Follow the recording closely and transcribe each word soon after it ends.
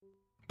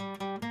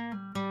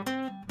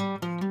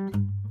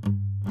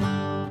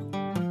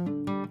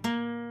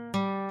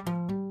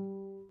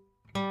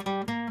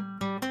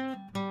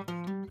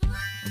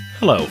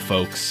Hello,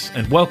 folks,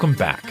 and welcome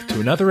back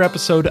to another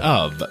episode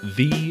of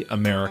The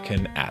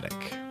American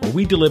Attic, where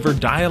we deliver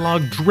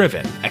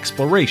dialogue-driven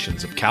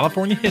explorations of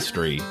California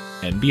history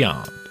and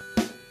beyond.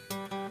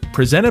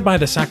 Presented by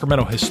the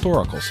Sacramento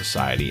Historical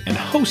Society and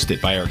hosted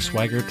by Eric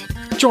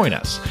Sweigert, join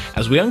us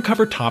as we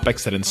uncover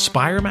topics that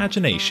inspire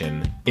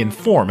imagination,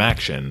 inform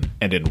action,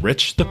 and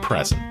enrich the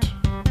present.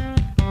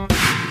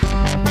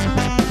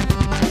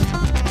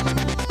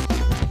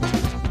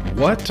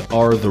 What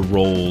are the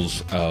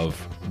roles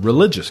of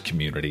religious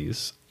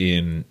communities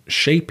in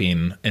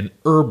shaping an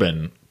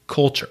urban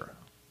culture?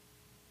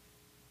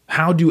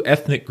 How do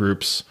ethnic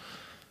groups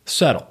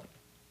settle,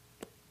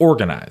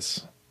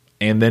 organize,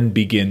 and then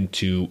begin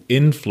to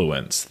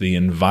influence the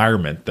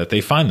environment that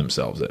they find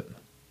themselves in?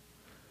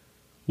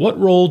 What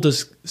role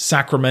does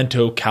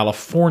Sacramento,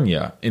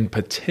 California in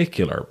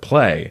particular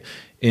play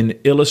in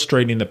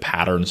illustrating the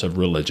patterns of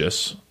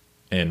religious,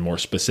 and more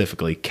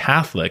specifically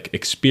Catholic,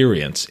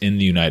 experience in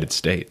the United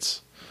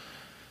States?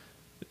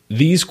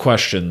 These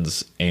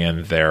questions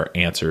and their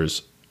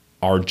answers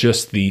are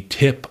just the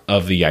tip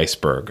of the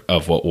iceberg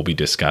of what we'll be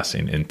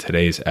discussing in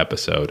today's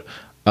episode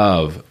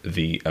of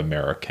The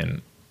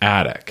American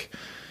Attic.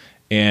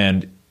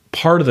 And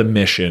part of the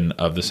mission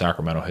of the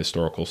Sacramento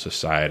Historical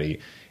Society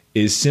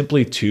is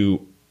simply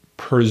to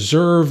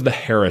preserve the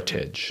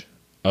heritage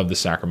of the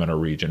Sacramento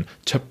region,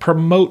 to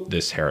promote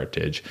this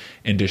heritage,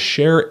 and to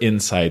share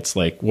insights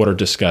like what are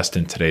discussed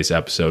in today's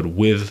episode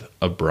with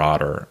a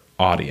broader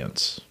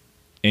audience.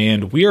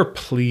 And we are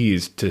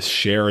pleased to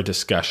share a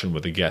discussion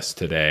with a guest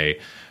today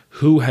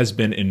who has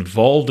been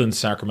involved in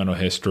Sacramento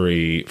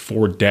history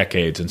for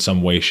decades in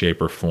some way,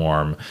 shape, or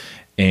form.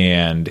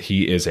 And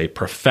he is a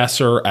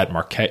professor at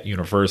Marquette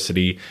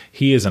University.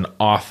 He is an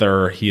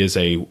author. He is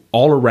a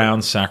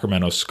all-around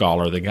Sacramento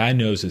scholar. The guy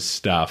knows his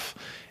stuff.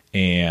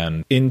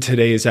 And in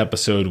today's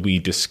episode, we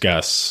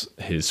discuss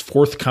his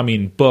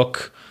forthcoming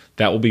book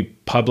that will be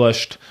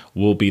published.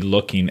 We'll be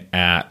looking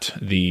at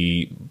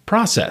the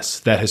process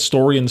that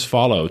historians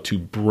follow to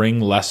bring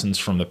lessons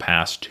from the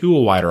past to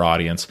a wider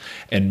audience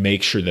and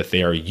make sure that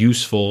they are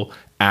useful,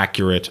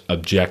 accurate,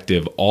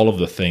 objective, all of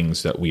the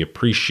things that we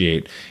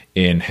appreciate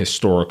in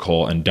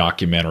historical and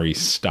documentary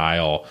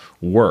style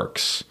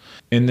works.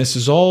 And this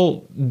is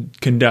all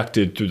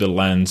conducted through the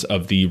lens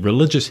of the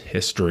religious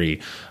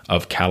history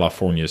of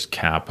California's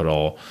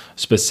capital,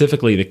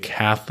 specifically the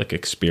Catholic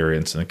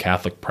experience and the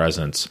Catholic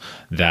presence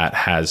that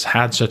has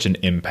had such an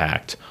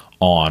impact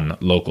on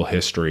local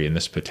history in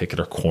this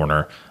particular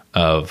corner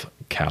of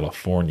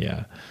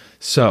California.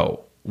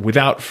 So,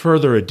 without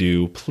further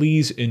ado,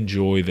 please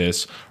enjoy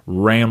this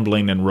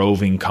rambling and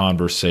roving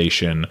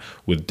conversation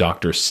with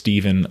Dr.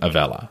 Steve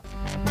Avella.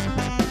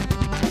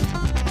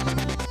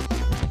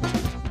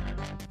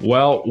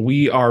 Well,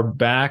 we are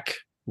back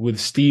with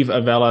Steve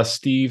Avella.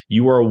 Steve,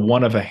 you are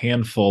one of a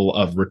handful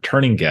of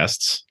returning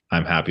guests,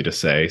 I'm happy to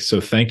say. So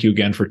thank you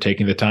again for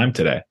taking the time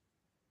today.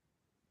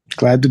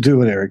 Glad to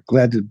do it, Eric.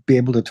 Glad to be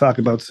able to talk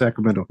about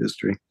Sacramento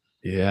history.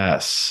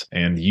 Yes,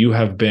 and you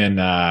have been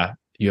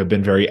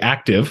very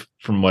active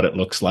from what it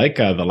looks like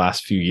the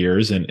last few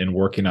years in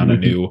working on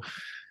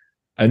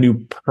a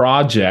new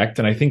project.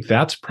 And I think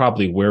that's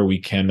probably where we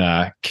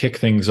can kick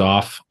things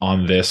off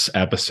on this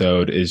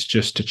episode, is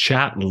just to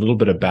chat a little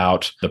bit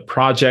about the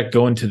project,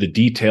 go into the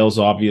details,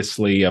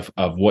 obviously, of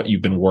what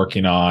you've been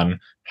working on,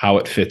 how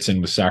it fits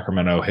in with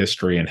Sacramento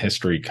history and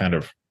history kind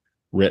of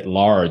writ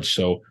large.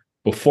 So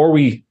before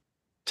we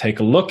take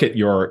a look at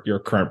your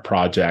current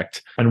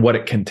project and what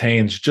it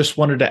contains, just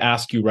wanted to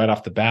ask you right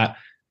off the bat,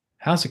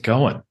 how's it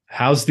going?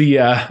 How's the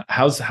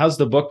how's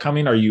the book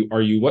coming? Are you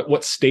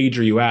what stage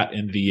are you at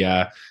in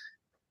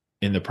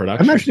the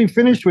production? I'm actually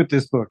finished with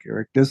this book,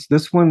 Eric.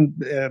 This one,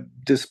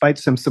 despite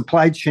some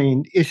supply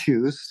chain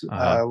issues,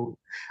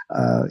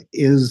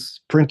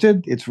 is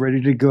printed. It's ready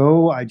to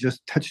go. I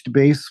just touched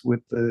base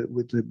with the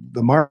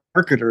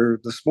marketer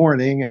this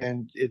morning,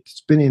 and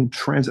it's been in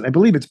transit. I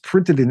believe it's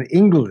printed in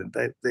England.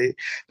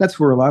 That's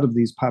where a lot of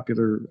these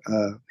popular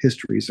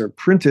histories are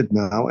printed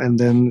now, and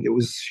then it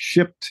was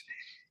shipped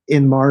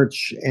in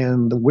March,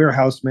 and the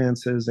warehouse man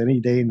says any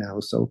day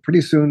now. So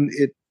pretty soon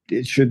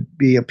it should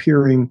be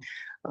appearing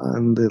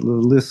on the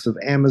list of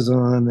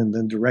Amazon and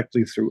then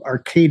directly through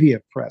Arcadia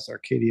Press.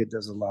 Arcadia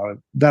does a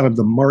lot of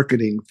the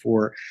marketing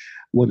for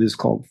what is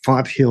called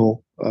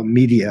Fonthill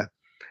Media.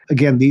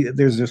 Again,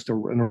 there's just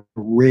an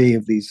array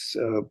of these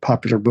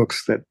popular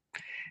books that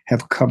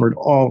have covered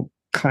all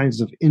kinds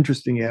of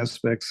interesting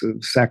aspects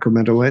of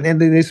Sacramento,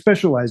 and they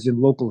specialize in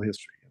local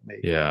history.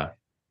 They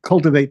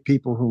cultivate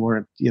people who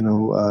aren't,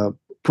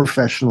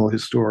 professional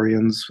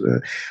historians. A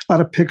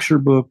lot of picture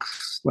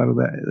books, a lot of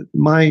that.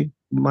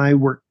 My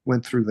work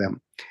went through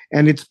them,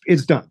 and it's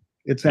done.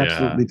 It's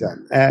absolutely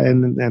done,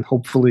 and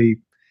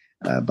hopefully,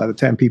 by the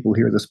time people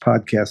hear this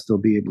podcast, they'll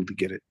be able to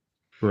get it.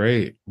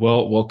 Great.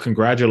 Well,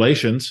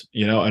 congratulations.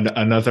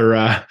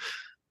 Another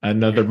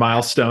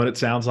milestone. It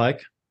sounds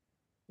like.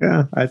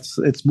 Yeah,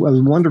 it's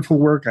wonderful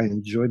work. I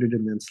enjoyed it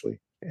immensely,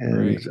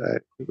 and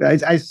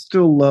I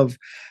still love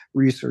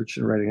research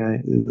and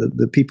writing.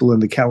 The people in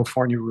the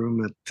California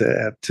room at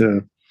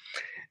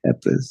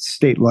at the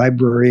state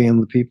library,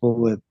 and the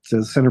people at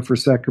the Center for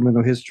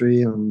Sacramento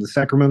History and the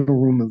Sacramento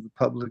room of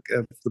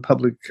the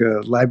public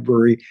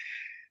library.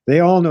 They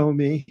all know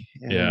me,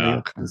 and they Yeah.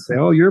 all kind of say,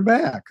 "Oh, you're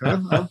back, huh?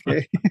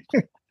 Okay."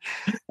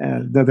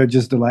 And they're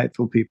just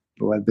delightful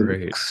people. I've been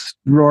Great.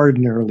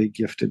 extraordinarily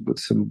gifted with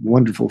some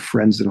wonderful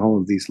friends in all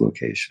of these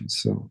locations.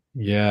 So,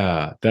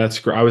 Yeah, that's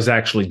great. I was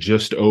actually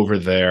just over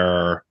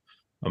there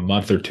a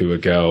month or two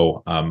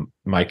ago.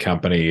 My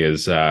company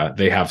is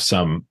they have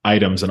some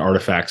items and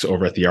artifacts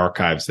over at the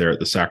archives there at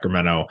the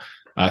Sacramento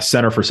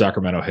Center for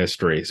Sacramento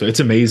History. So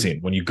it's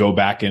amazing when you go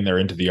back in there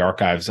into the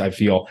archives. I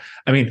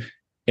mean,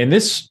 and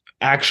this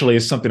actually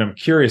is something I'm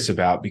curious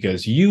about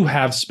because you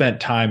have spent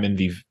time in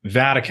the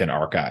Vatican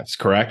archives,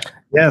 correct?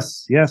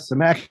 yes, yes,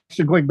 I'm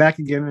actually going back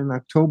again in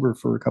October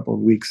for a couple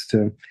of weeks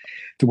to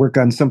work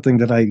on something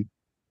that I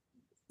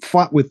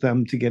fought with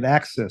them to get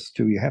access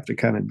to. You have to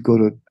kind of go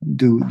to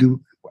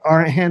do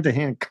our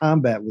hand-to-hand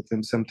combat with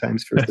them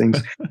sometimes for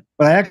things.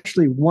 But I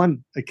actually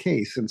won a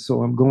case, and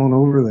so I'm going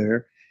over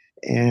there,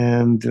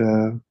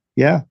 and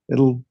yeah,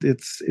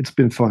 it's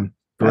been fun.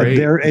 Great.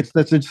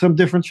 There's some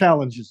different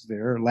challenges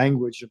there,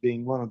 language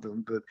being one of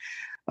them, but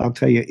I'll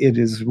tell you, it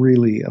is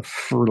really a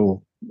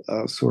fertile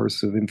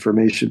source of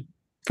information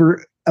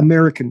for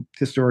American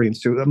historians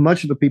too.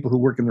 Much of the people who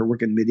work in there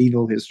work in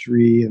medieval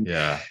history, and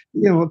Yeah.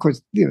 of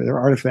course, their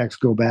artifacts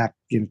go back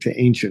into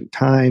ancient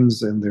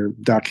times, and their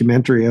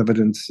documentary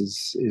evidence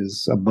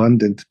is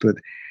abundant. But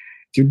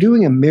if you're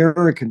doing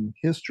American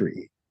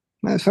history,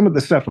 some of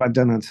the stuff I've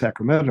done on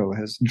Sacramento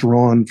has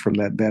drawn from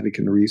that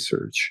Vatican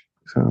research.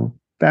 So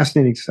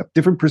fascinating stuff,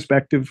 different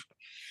perspective,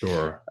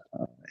 Sure.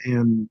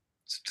 and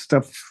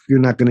stuff you're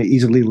not going to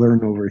easily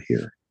learn over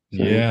here.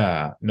 So,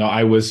 Yeah. No,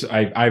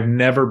 I've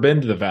never been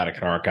to the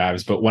Vatican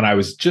archives, but when I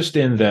was just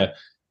in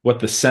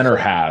what the center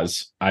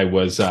has, I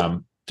was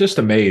just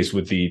amazed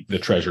with the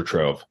treasure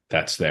trove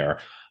that's there.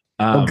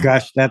 oh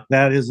gosh, that's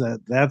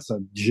a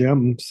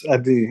gem. I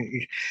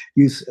mean,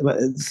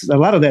 a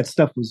lot of that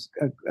stuff was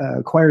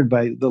acquired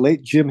by the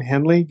late Jim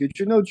Henley. Did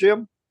you know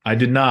Jim? I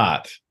did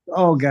not.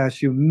 Oh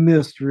gosh, you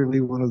missed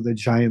really one of the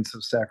giants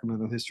of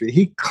Sacramento history.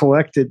 He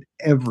collected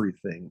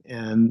everything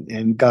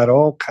and got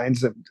all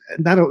kinds of.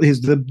 Not only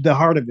the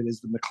heart of it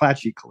is the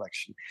McClatchy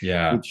collection,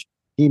 Yeah. which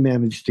he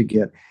managed to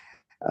get.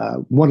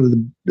 One of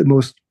the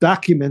most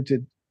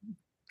documented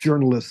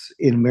journalists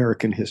in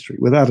American history,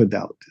 without a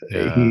doubt.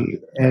 Yeah.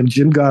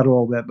 Jim got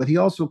all that, but he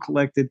also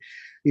collected,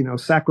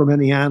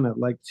 Sacramentiana,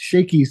 like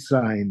shaky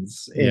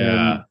signs,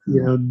 and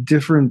Yeah.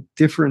 different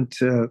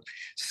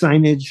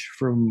signage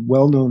from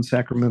well-known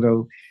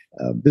Sacramento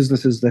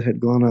businesses that had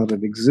gone out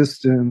of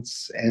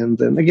existence, and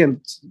then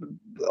again,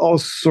 all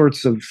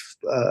sorts of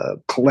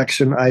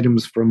collection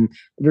items from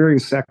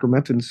various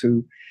Sacramentans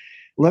who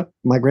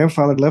my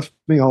grandfather left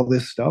me all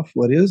this stuff.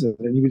 What is it?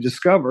 And you would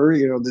discover,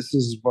 this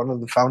is one of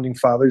the founding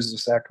fathers of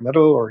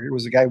Sacramento, or here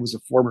was a guy who was a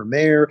former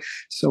mayor,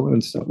 so on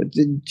and so on.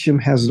 Jim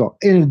has it all.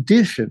 In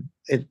addition,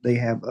 they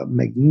have a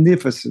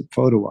magnificent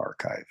photo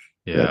archive.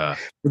 Yeah.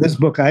 For this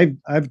book I've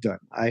done,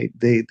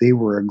 they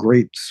were a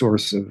great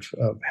source of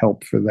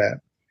help for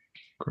that.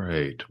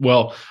 Great.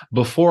 Well,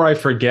 before I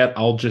forget,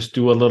 I'll just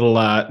do a little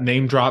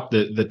name drop.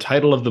 The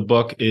title of the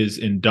book is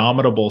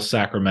Indomitable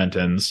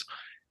Sacramentans.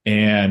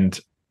 And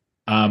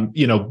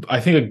I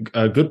think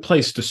a good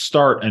place to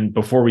start, and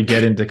before we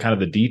get into kind of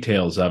the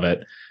details of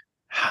it,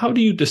 how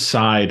do you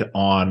decide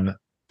on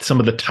some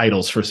of the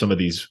titles for some of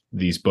these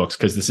books?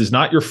 Because this is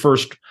not your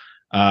first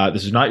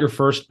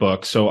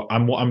book. So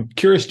I'm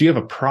curious, do you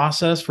have a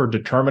process for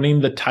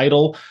determining the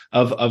title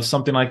of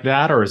something like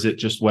that, or is it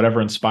just whatever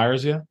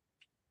inspires you?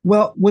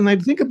 Well, when I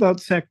think about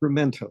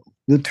Sacramento,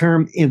 the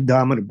term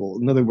indomitable,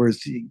 in other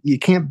words, you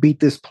can't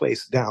beat this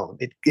place down.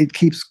 It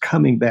keeps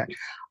coming back.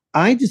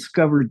 I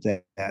discovered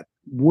that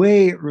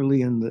way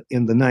early in the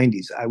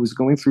 90s. I was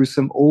going through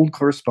some old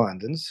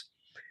correspondence,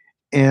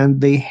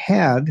 and they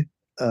had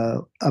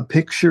a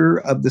picture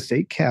of the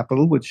state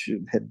capitol, which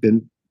had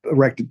been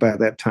erected by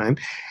that time,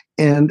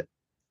 and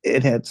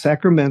it had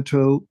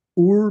Sacramento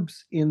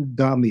Urbs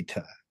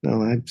Indomita.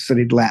 Now, I've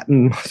studied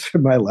Latin most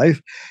of my life,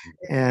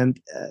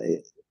 and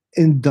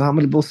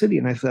indomitable city.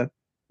 And I thought,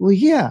 well,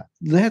 yeah,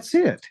 that's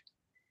it.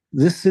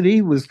 This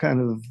city was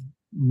kind of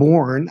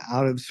born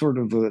out of sort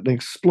of an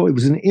exploit. It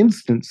was an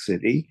instant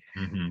city,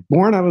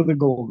 born out of the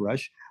gold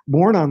rush,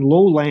 born on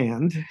low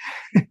land,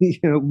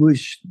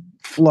 was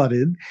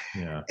flooded.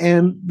 Yeah.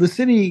 And the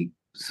city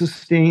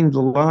sustained a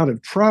lot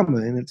of trauma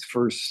in its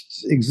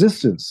first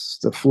existence: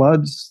 the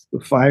floods, the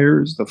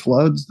fires, the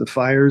floods, the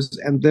fires,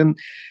 and then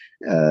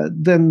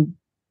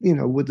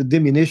with the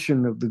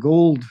diminution of the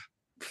gold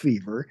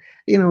fever,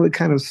 it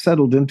kind of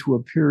settled into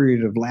a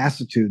period of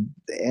lassitude,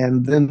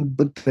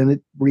 but then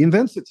it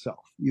reinvents itself.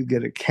 You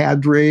get a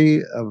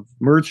cadre of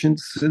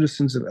merchants,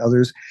 citizens, and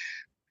others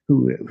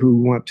who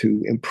want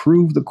to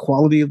improve the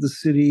quality of the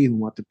city, who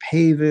want to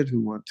pave it,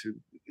 who want to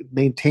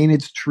maintain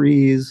its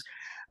trees,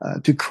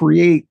 to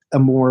create a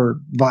more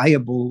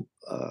viable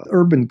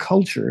urban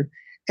culture.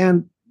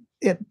 And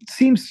it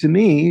seems to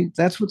me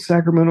that's what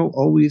Sacramento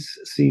always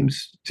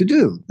seems to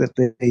do. That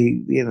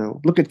they,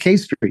 look at K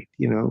Street.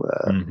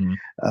 Mm-hmm.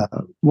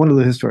 One of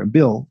the historians,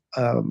 Bill.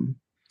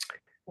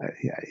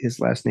 Yeah, his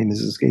last name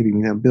is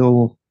escaping me now.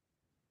 Bill.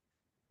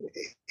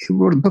 He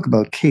wrote a book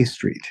about K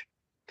Street,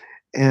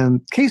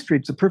 and K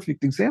Street's a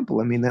perfect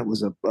example. I mean, that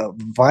was a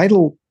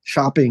vital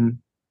shopping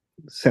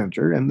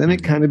center, and then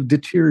it kind of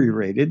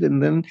deteriorated,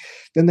 and then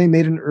they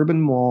made an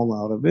urban mall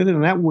out of it,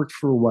 and that worked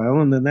for a while,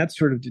 and then that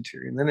sort of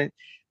deteriorated,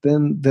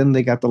 and then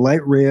they got the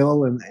light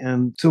rail,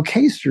 and so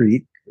K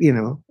Street,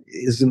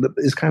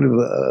 is kind of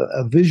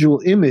a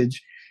visual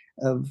image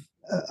of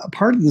a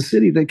part of the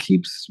city that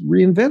keeps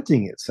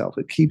reinventing itself.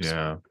 It keeps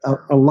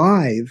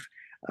alive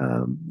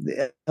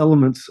the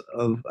elements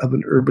of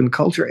an urban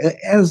culture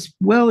as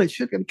well. It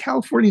should. And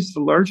California is the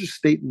largest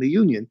state in the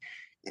union,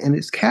 and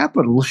its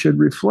capital should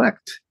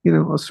reflect,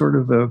 a sort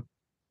of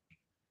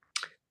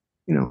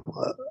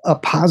a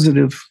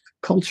positive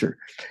culture.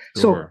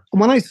 Sure. So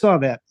when I saw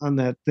that on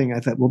that thing, I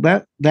thought,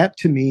 well, that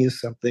to me is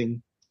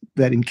something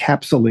that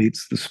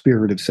encapsulates the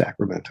spirit of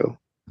Sacramento,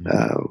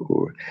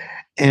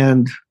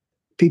 and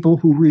people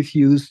who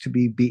refuse to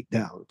be beat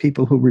down,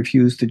 people who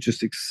refuse to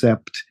just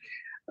accept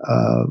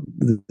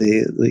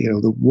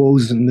the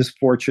woes and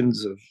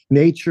misfortunes of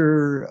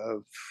nature,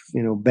 of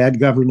bad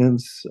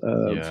governance,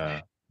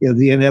 of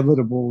the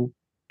inevitable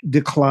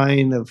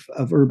decline of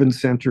urban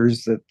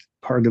centers, that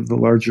part of the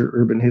larger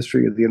urban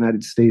history of the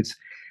United States,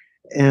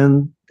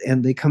 and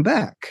they come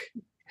back.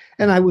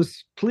 And I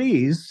was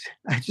pleased.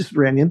 I just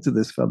ran into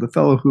this fellow, the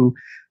fellow who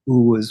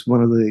was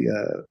one of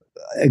the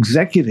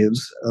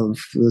executives of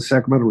the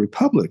Sacramento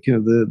Republic.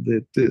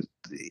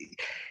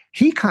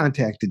 He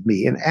contacted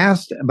me and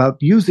asked about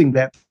using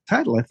that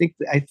title. I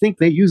think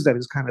they use that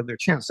as kind of their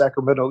chance,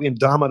 Sacramento,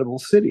 Indomitable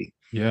City.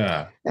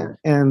 Yeah.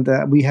 And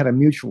we had a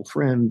mutual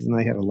friend, and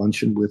I had a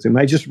luncheon with him.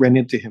 I just ran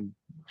into him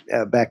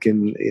back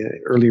in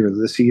earlier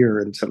this year,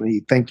 and so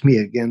he thanked me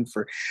again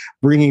for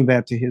bringing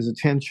that to his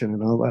attention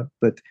and all that.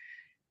 But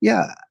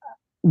yeah,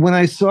 when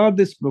I saw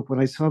this book, when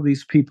I saw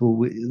these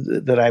people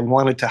that I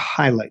wanted to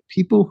highlight,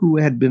 people who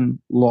had been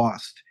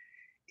lost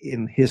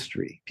in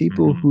history,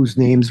 people whose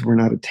names were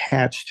not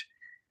attached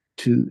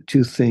to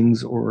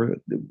things or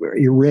were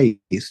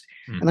erased,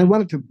 and I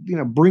wanted to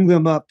bring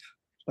them up,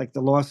 like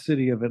the lost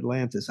city of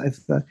Atlantis. I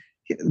thought,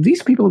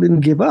 these people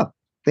didn't give up.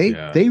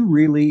 They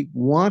really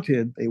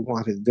wanted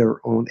their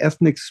own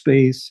ethnic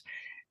space.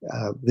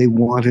 They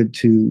wanted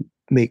to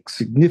make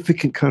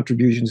significant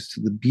contributions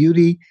to the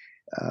beauty,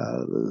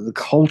 the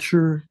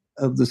culture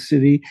of the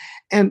city,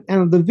 and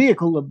the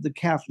vehicle of the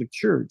Catholic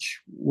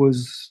Church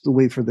was the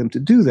way for them to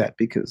do that,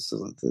 because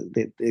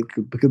they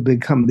could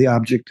become the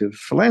object of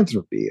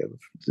philanthropy, of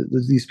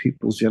these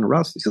people's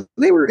generosity. So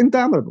they were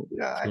indomitable.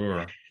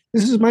 Sure.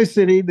 This is my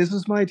city. This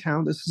is my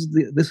town.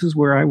 This is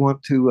where I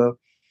want to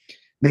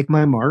make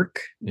my mark.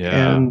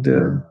 Yeah. And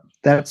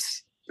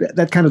that's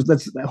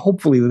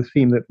hopefully the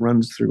theme that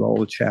runs through all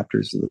the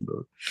chapters of the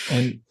book.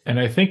 And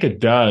I think it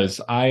does.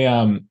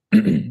 I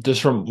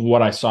just from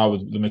what I saw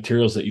with the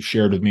materials that you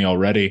shared with me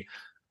already,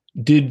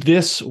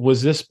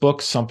 was this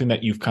book something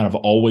that you've kind of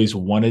always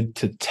wanted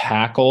to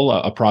tackle,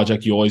 a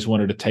project you always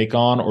wanted to take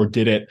on, or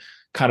did it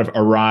kind of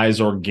arise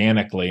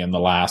organically in the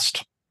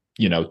last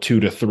 2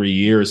 to 3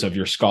 years of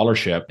your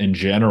scholarship in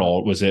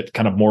general? Was it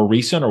kind of more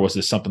recent, or was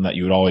this something that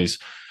you had always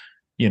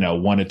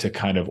wanted to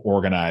kind of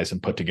organize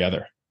and put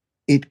together?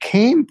 It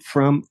came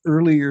from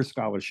earlier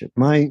scholarship.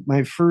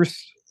 My first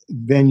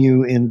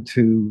venue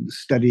into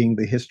studying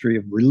the history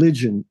of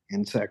religion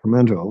in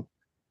Sacramento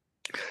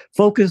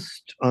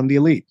focused on the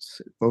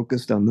elites, it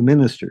focused on the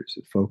ministers,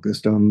 it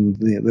focused on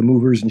the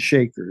movers and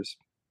shakers,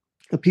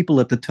 the people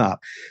at the top,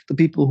 the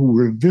people who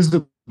were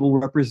visible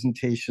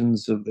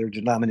representations of their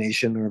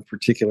denomination or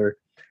particular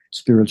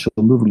spiritual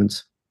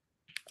movements.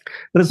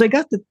 But as I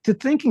got to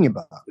thinking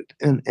about it,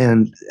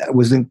 and I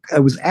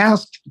was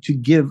asked to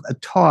give a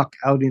talk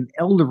out in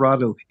El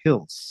Dorado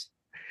Hills,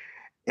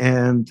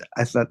 and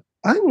I thought,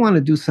 I want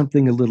to do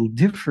something a little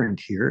different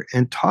here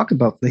and talk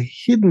about the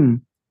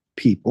hidden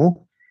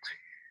people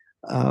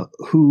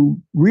who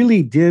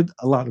really did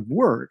a lot of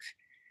work,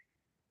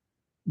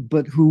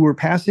 but who were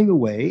passing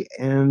away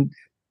and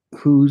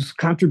whose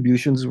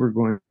contributions were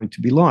going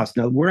to be lost.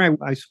 Now, where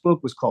I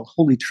spoke was called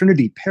Holy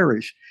Trinity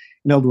Parish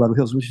in El Dorado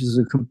Hills, which is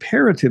a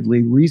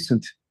comparatively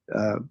recent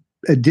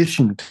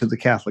addition to the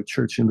Catholic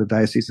Church in the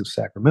Diocese of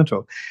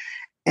Sacramento.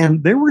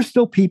 And there were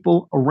still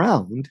people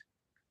around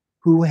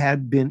who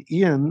had been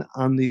in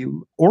on the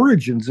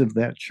origins of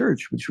that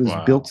church, which was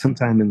built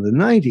sometime in the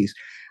 90s.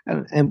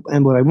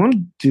 And what I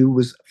wanted to do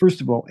was,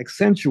 first of all,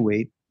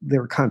 accentuate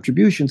their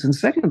contributions. And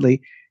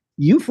secondly,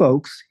 you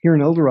folks here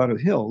in El Dorado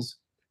Hills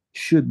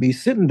should be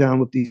sitting down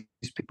with these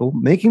people,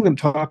 making them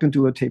talk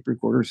into a tape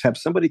recorder, have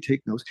somebody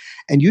take notes,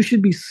 and you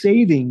should be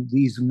saving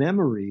these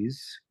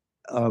memories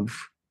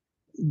of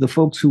the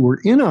folks who were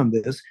in on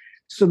this,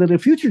 so that a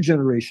future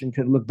generation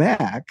can look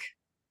back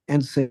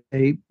and say,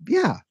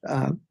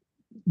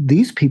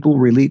 these people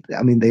really,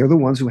 I mean, they're the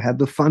ones who had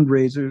the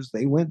fundraisers.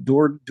 They went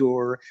door to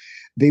door.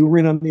 They were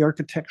in on the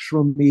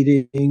architectural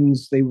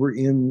meetings. They were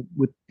in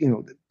with,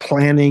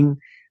 planning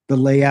the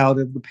layout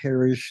of the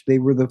parish. They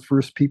were the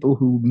first people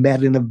who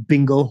met in a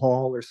bingo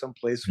hall or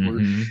someplace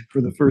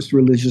for the first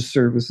religious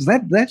services.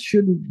 That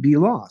shouldn't be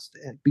lost,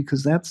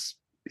 because that's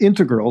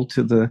integral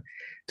to the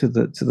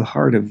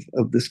heart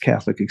of this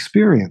Catholic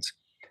experience.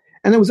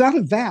 And it was out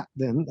of that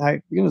then,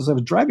 as I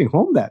was driving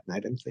home that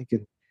night, I'm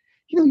thinking,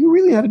 you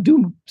really ought to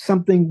do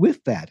something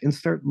with that and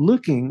start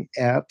looking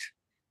at,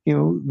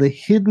 the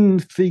hidden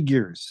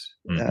figures.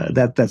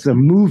 That's a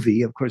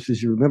movie, of course,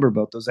 as you remember,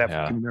 about those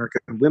African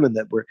American women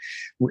that were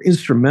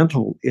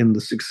instrumental in the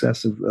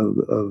success of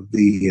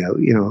the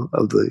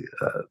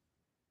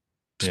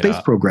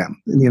space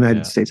program in the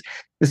United States.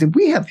 I said,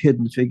 we have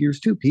hidden figures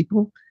too,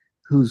 people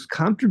whose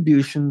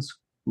contributions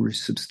were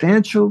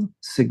substantial,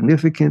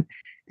 significant,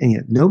 and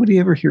yet nobody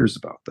ever hears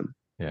about them.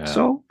 Yeah.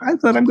 So I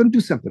thought, I'm going to do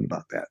something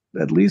about that,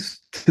 at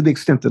least to the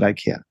extent that I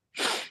can.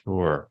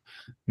 Sure.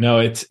 No,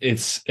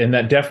 it's and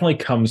that definitely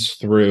comes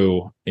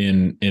through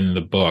in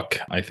the book.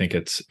 I think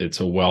it's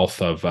a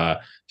wealth of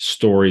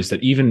stories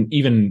that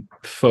even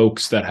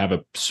folks that have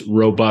a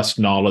robust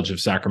knowledge of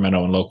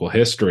Sacramento and local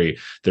history,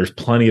 there's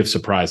plenty of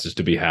surprises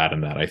to be had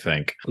in that, I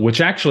think.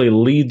 Which actually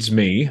leads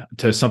me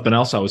to something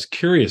else I was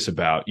curious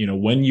about.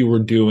 When you were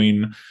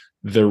doing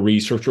the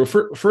research, or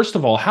first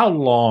of all, how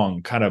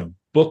long, kind of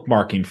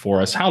bookmarking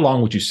for us, how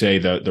long would you say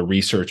the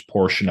research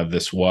portion of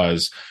this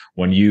was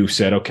when you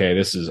said, okay,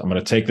 I'm going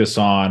to take this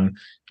on?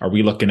 Are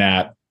we looking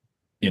at,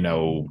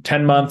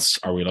 10 months?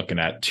 Are we looking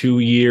at 2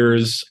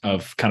 years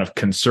of kind of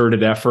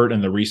concerted effort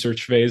in the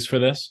research phase for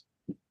this?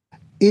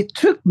 It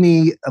took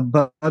me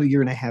about a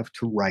year and a half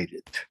to write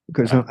it,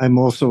 because I'm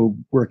also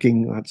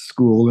working at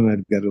school and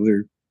I've got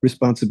other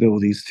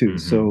responsibilities too.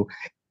 So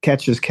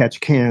catch as catch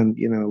can,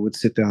 would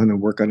sit down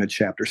and work on a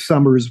chapter.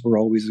 Summers were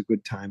always a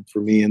good time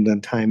for me, and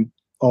then time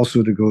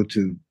also to go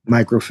to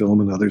microfilm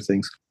and other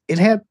things. It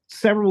had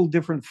several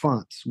different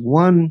fonts.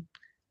 One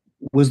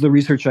was the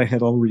research I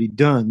had already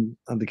done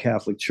on the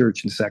Catholic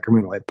Church in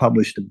Sacramento. I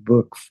published a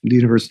book from the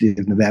University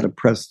of Nevada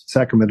Press,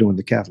 Sacramento and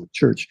the Catholic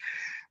Church,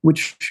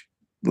 which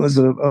was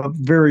a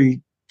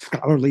very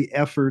scholarly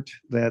effort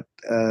that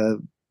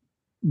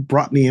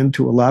brought me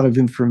into a lot of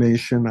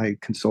information. I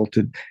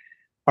consulted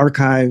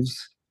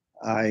archives.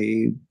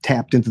 I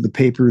tapped into the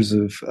papers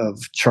of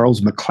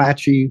Charles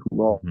McClatchy,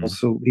 who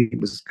also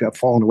got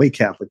fallen away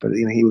Catholic, but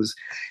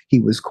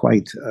he was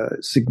quite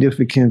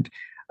significant.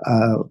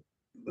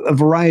 A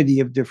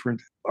variety of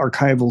different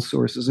archival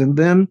sources, and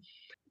then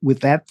with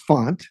that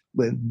font,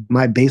 with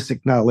my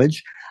basic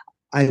knowledge,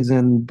 I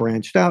then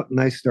branched out and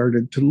I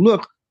started to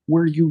look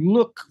where you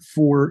look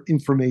for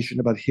information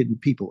about hidden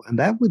people, and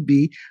that would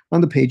be on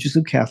the pages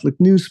of Catholic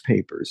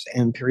newspapers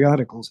and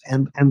periodicals,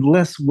 and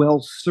less well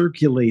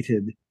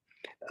circulated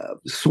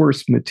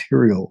source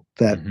material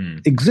that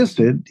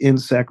existed in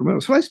Sacramento.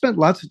 So I spent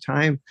lots of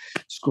time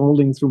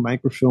scrolling through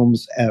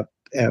microfilms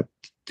at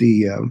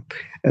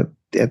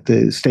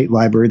the state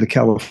library,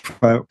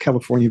 the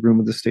California room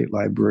of the state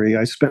library.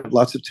 I spent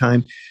lots of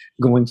time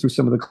going through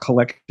some of the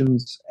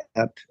collections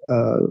at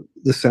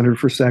the Center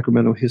for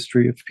Sacramento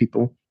History of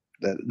people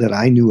that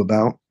I knew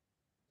about.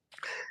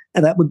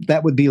 And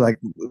that would be like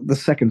the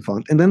second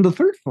font. And then the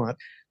third font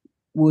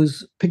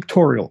was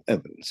pictorial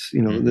evidence.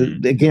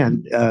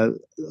 Again,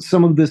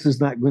 some of this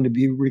is not going to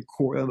be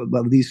recorded.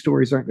 These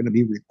stories aren't going to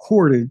be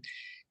recorded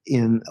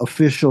in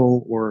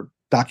official or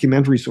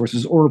documentary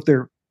sources, or if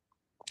they're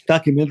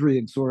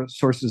documentary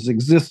sources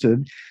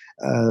existed,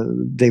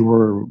 they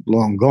were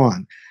long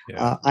gone.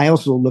 Yeah. I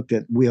also looked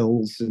at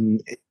wills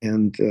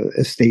and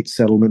estate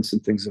settlements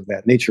and things of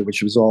that nature,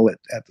 which was all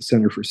at the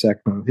Center for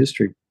Sacramento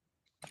History.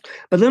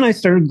 But then I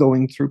started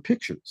going through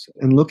pictures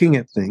and looking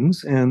at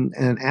things and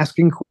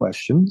asking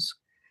questions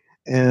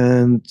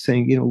and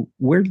saying,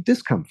 where did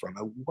this come from?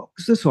 What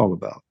was this all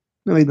about?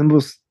 I mean, the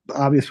most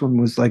obvious one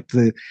was like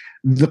the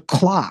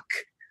clock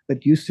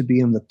that used to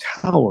be in the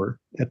tower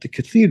at the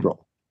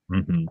cathedral.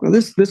 Well,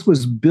 this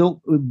was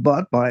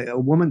bought by a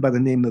woman by the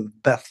name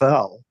of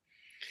Bethel,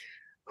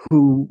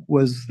 who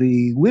was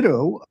the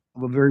widow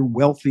of a very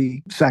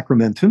wealthy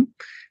Sacramentan,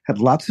 had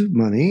lots of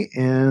money,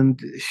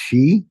 and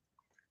she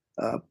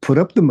put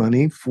up the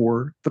money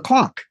for the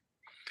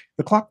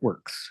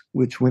clockworks,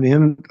 which went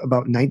in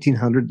about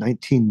 1900,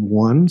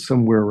 1901,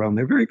 somewhere around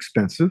there, very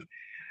expensive.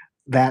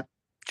 That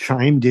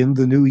chimed in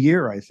the new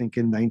year, I think,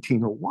 in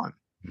 1901.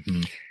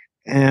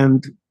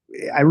 And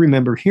I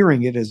remember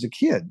hearing it as a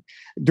kid.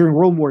 During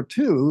World War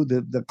II,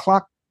 the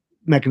clock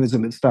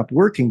mechanism had stopped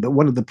working, but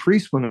one of the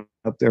priests went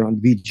up there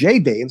on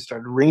VJ Day and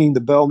started ringing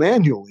the bell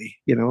manually,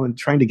 and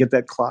trying to get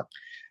that clock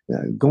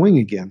going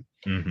again.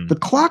 The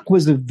clock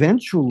was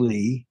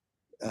eventually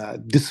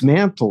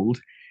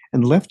dismantled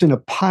and left in a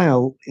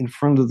pile in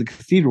front of the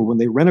cathedral when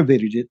they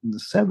renovated it in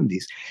the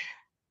 70s.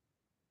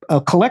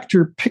 A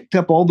collector picked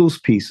up all those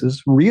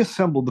pieces,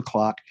 reassembled the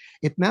clock.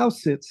 It now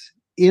sits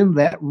in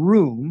that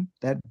room,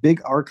 that big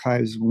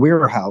archives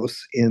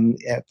warehouse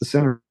at the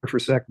Center for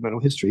Sacramento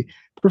History,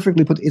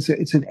 perfectly put.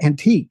 It's an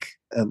antique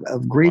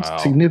of great Wow.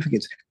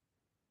 significance.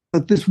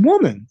 But this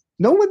woman,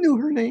 no one knew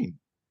her name,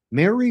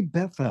 Mary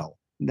Bethel,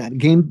 that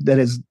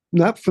is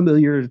not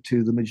familiar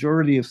to the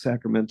majority of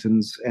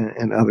Sacramentans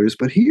and others.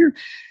 But here,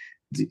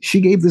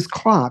 she gave this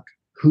clock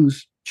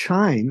whose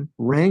chime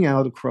rang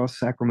out across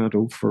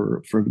Sacramento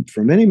for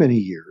many, many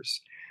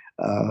years.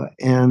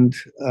 And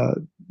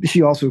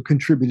she also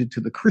contributed to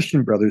the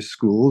Christian Brothers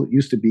School. It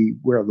used to be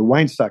where the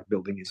Weinstock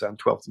building is on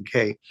 12th and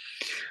K.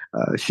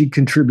 She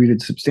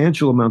contributed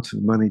substantial amounts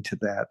of money to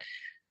that.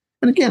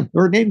 And again,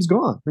 her name's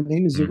gone. Her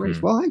name is erased.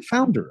 Mm-hmm. Well, I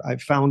found her. I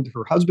found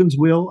her husband's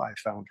will. I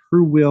found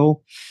her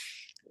will.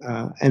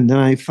 And then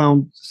I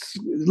found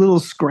little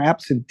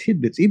scraps and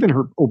tidbits. Even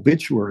her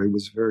obituary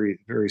was very,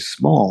 very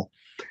small.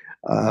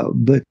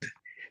 But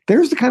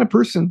there's the kind of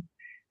person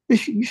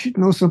you should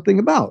know something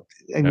about.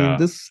 I mean,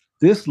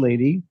 this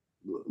lady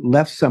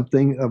left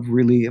something of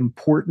really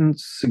important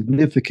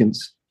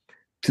significance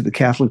to the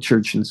Catholic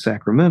Church in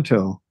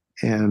Sacramento.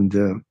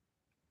 And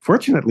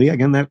fortunately,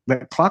 again,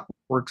 that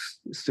clockwork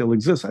still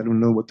exists. I don't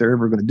know what they're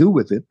ever going to do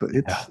with it, but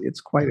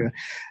it's quite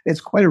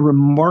a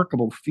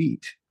remarkable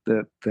feat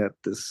that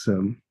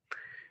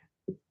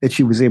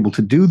she was able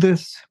to do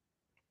this,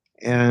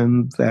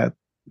 and that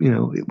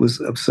it was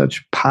of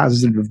such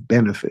positive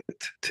benefit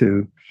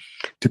to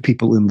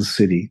people in the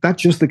city, not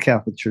just the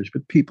Catholic Church,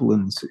 but people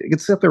in the city. It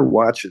could set their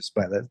watches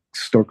by that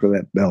stroke of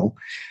that bell.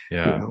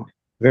 Yeah.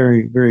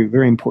 Very, very,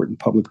 very important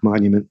public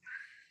monument.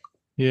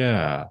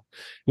 Yeah.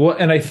 Well,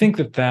 and I think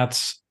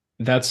that's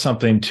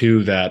something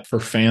too, that for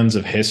fans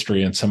of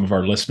history and some of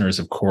our listeners,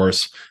 of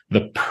course,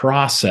 the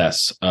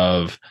process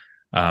of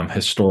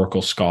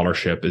historical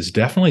scholarship is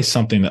definitely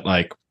something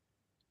that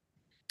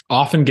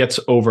often gets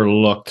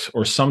overlooked,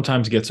 or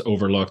sometimes gets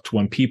overlooked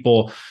when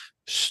people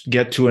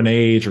get to an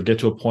age or get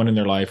to a point in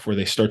their life where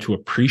they start to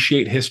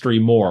appreciate history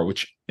more,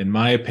 which in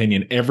my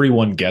opinion,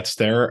 everyone gets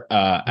there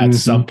at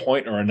some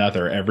point or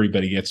another.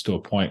 Everybody gets to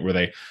a point where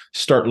they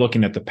start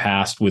looking at the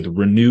past with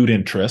renewed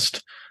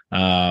interest.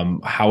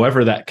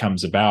 However that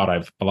comes about,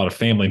 I've a lot of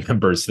family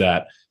members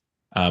that,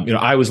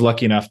 I was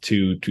lucky enough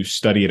to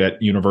study it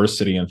at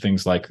university and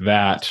things like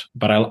that,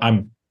 but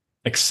I'm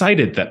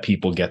excited that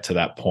people get to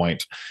that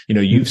point.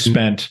 You've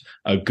spent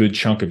a good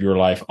chunk of your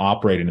life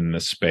operating in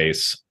this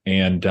space,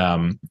 and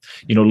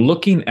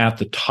looking at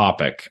the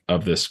topic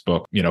of this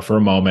book, for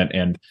a moment.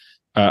 And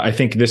I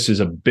think this is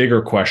a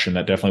bigger question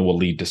that definitely will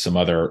lead to some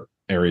other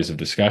areas of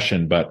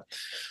discussion, but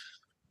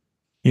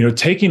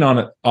taking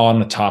on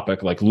the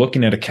topic, like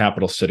looking at a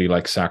capital city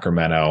like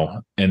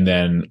Sacramento, and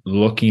then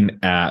looking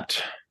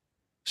at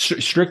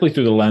strictly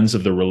through the lens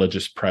of the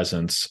religious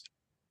presence,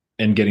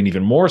 and getting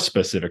even more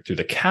specific through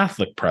the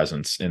Catholic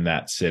presence in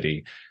that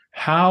city.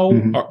 How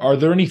are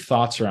there any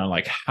thoughts around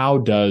how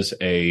does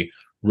a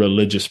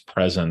religious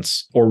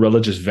presence or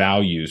religious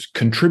values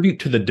contribute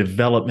to the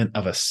development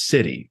of a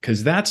city?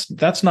 Because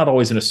that's not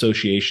always an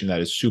association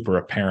that is super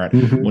apparent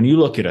when you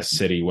look at a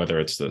city, whether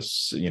it's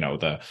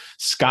the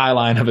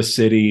skyline of a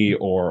city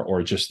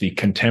or just the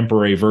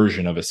contemporary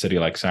version of a city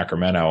like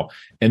Sacramento,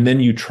 and then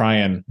you try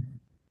and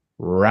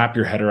wrap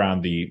your head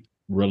around the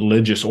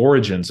religious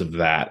origins of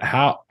that.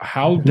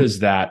 How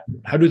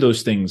do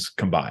those things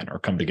combine or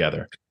come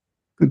together?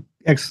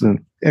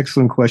 Excellent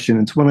question.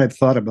 It's one I've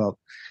thought about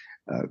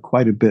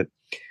quite a bit.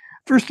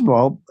 First of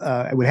all,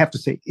 I would have to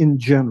say, in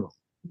general,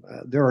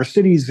 there are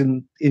cities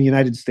in the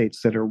United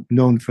States that are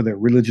known for their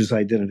religious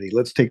identity.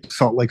 Let's take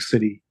Salt Lake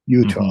City,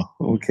 Utah.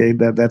 Okay,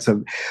 that's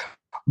a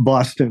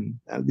Boston.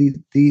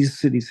 These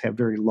cities have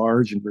very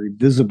large and very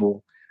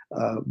visible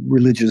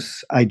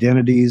religious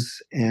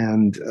identities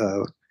and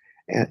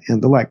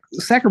the like.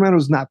 Sacramento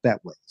is not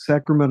that way.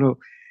 Sacramento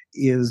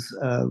is,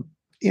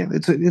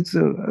 it's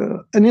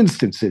an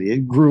instant city.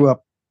 It grew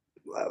up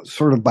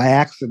sort of by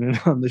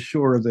accident on the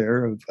shore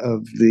there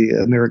of the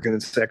American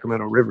and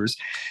Sacramento rivers,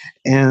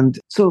 and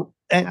so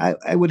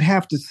I would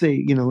have to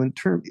say,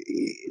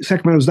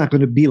 Sacramento is not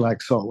going to be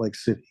like Salt Lake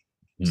City.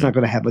 It's not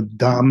going to have a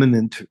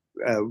dominant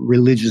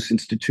religious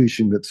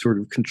institution that sort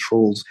of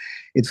controls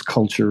its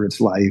culture, its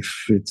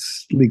life,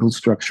 its legal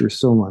structure,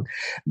 so on.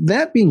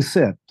 That being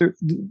said,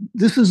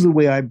 this is the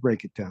way I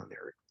break it down,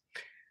 Eric.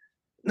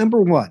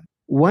 Number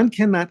one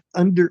cannot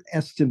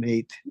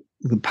underestimate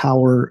the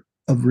power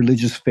of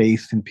religious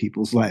faith in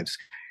people's lives.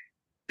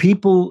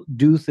 People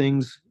do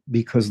things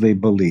because they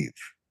believe.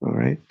 All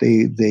right,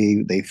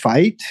 they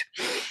fight,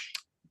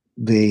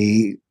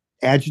 they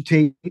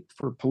agitate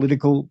for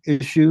political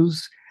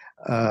issues,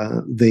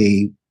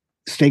 they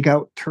stake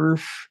out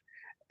turf,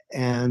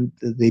 and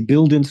they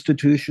build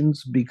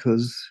institutions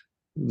because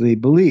they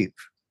believe.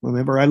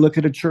 Whenever I look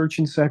at a church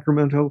in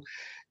Sacramento,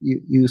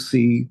 you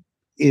see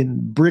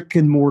in brick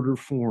and mortar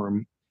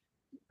form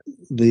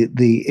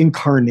the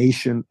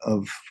incarnation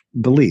of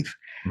belief.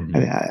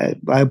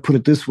 I put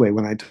it this way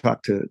when I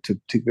talk to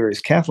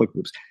various Catholic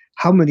groups: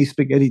 how many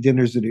spaghetti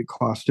dinners did it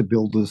cost to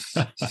build this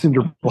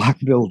cinder block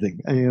building?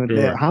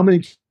 Sure. How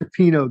many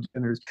Filipino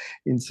dinners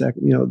in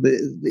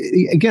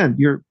again,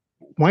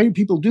 why do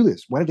people do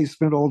this? Why do they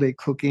spend all day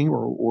cooking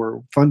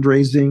or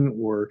fundraising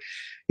or,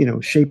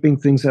 shaping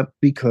things up?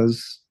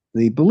 Because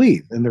they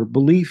believe, and their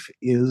belief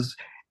is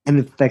an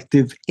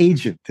effective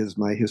agent, as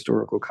my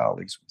historical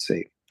colleagues would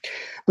say.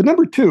 But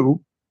number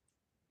two,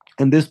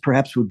 and this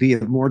perhaps would be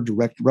of more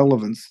direct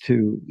relevance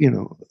to,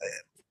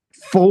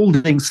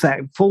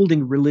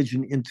 folding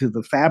religion into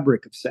the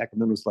fabric of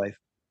Sacramento's life.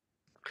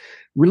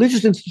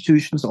 Religious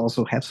institutions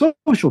also have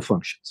social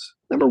functions.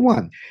 Number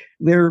one,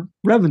 they're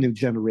revenue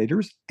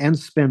generators and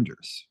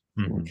spenders.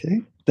 Mm-hmm.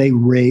 Okay, they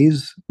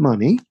raise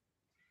money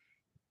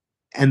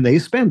and they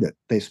spend it.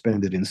 They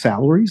spend it in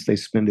salaries. They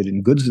spend it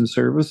in goods and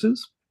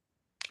services.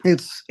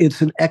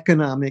 It's an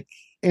economic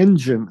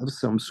engine of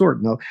some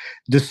sort. Now,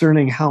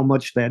 discerning how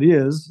much that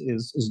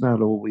is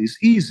not always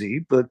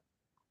easy, but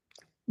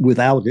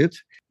without it,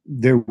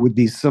 there would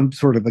be some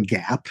sort of a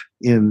gap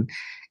in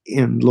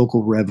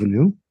local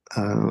revenue.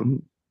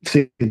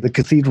 Say the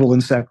cathedral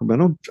in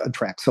Sacramento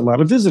attracts a lot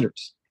of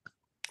visitors.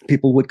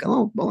 People would go,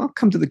 oh, well, I'll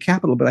come to the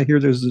Capitol, but I hear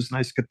there's this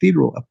nice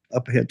cathedral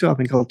up ahead too. I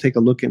think I'll take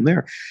a look in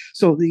there.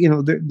 So,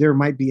 there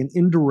might be an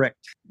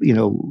indirect,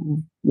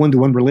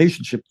 one-to-one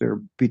relationship there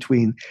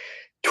between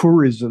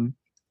tourism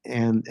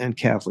and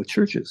Catholic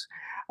churches.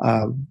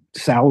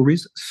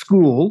 Salaries,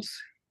 schools,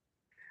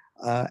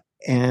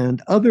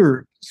 and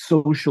other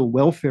social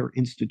welfare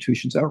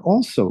institutions are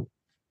also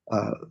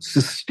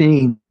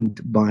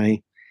sustained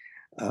by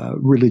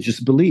religious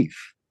belief.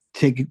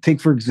 Take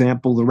for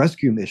example the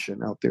rescue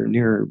mission out there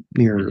near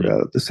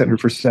the Center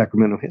for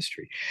Sacramento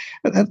History.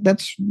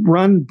 That's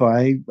run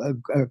by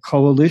a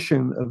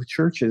coalition of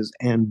churches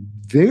and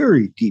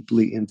very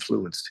deeply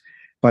influenced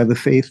by the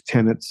faith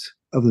tenets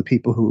of the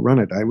people who run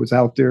it. I was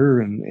out there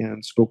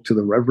and spoke to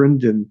the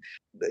Reverend, and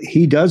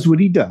he does what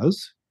he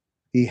does.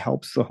 He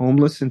helps the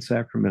homeless in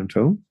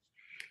Sacramento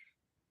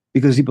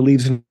because he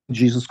believes in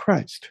Jesus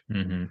Christ.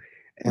 Mm-hmm.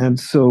 And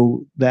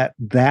so that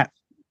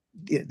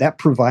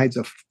provides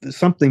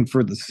something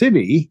for the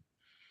city,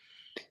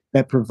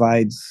 that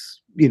provides,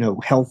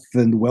 health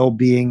and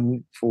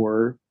well-being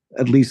for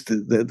at least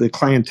the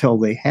clientele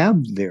they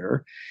have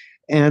there.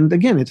 And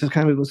again, it's a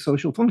kind of a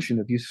social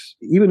function.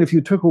 Even if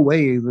you took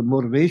away the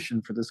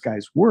motivation for this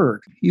guy's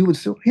work, you would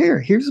still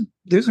here's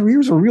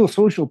a real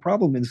social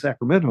problem in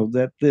Sacramento,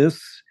 that this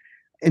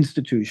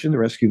institution, the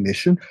rescue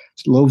mission,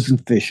 loaves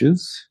and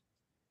fishes,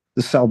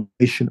 the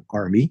Salvation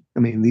Army. I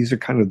mean, these are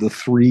kind of the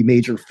three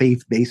major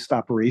faith-based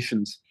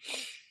operations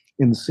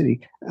in the city.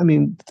 I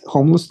mean,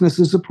 homelessness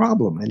is a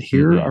problem, and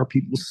here are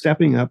people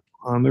stepping up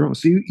on their own.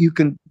 So you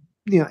can,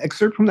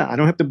 excerpt from that. I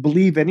don't have to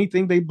believe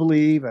anything they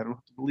believe. I don't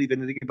have to believe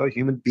anything about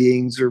human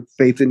beings or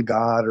faith in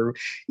God or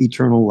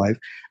eternal life.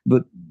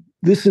 But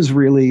this is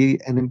really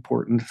an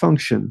important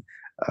function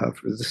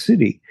for the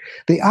city.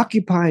 They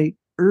occupy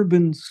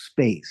urban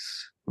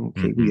space.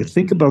 Okay, when you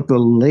think about the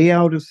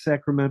layout of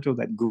Sacramento,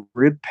 that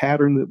grid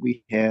pattern that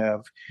we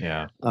have,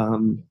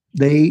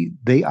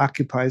 they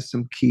occupy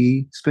some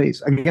key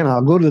space. Again,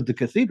 I'll go to the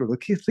cathedral. The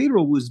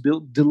cathedral was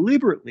built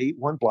deliberately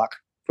one block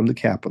from the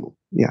Capitol.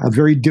 Yeah, a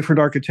very different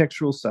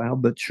architectural style,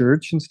 but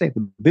church and state.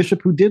 The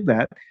bishop who did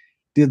that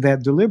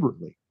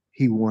deliberately.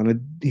 He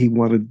wanted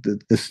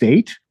the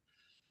state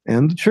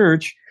and the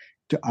church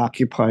to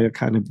occupy a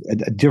kind of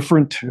a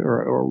different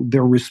or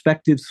their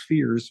respective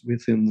spheres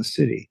within the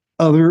city.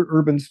 Other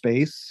urban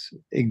space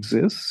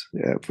exists.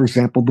 For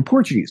example, the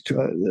Portuguese,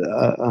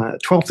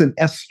 12th and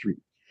S Street,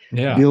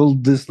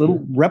 build this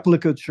little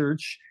replica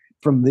church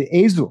from the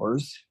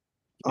Azores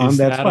on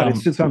that spot. It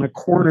sits on a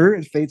corner.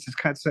 It faces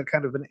kind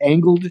of an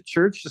angled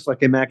church, just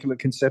like Immaculate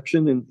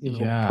Conception in Oak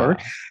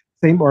Park.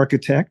 Same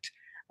architect.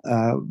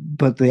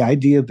 But the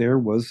idea there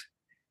was,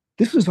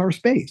 this is our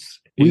space.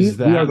 We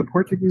are the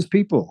Portuguese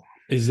people.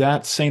 Is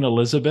that St.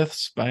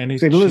 Elizabeth's by any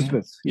chance? St.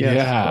 Elizabeth's, yes.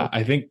 Yeah,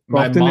 I think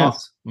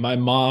my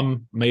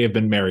mom may have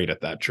been married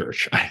at that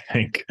church, I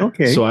think.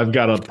 Okay. So I've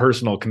got a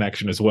personal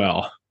connection as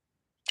well.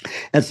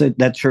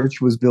 That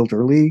church was built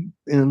early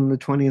in the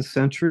 20th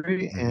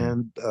century,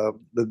 and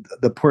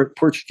the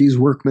Portuguese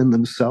workmen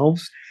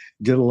themselves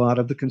did a lot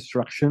of the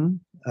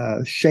construction.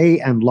 Shea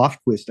and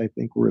Lofquist, I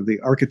think, were the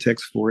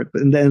architects for it.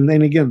 And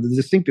then again, the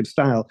distinctive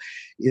style,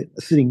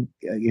 sitting,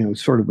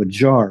 sort of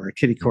ajar, a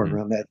kitty corner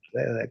on that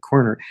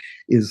corner,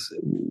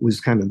 was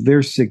kind of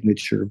their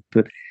signature.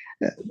 But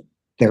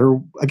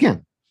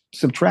again,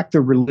 subtract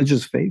the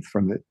religious faith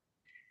from it.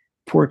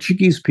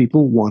 Portuguese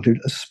people wanted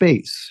a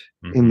space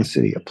in the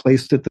city, a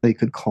place that they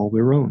could call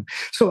their own.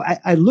 So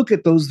I look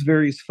at those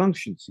various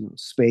functions,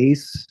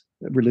 space,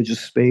 religious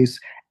space,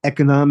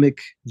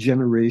 economic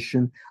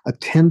generation,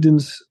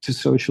 attendance to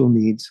social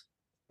needs.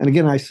 And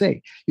again, I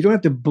say, you don't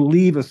have to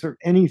believe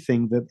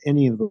anything that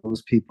any of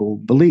those people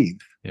believe.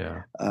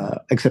 Yeah.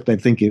 Except I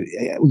think you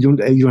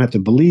don't have to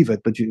believe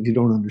it, but you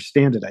don't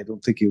understand it. I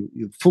don't think you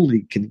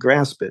fully can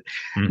grasp it.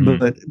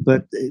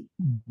 But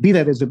be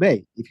that as it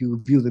may, if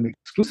you view them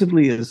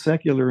exclusively as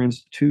secular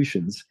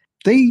institutions,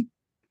 they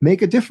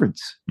make a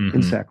difference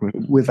in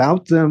Sacramento.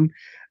 Without them,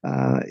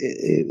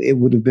 it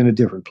would have been a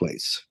different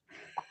place.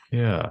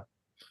 Yeah.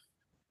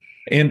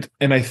 And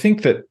I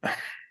think that,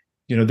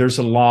 there's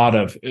a lot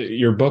of,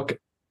 your book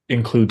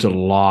includes a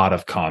lot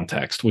of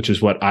context, which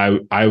is what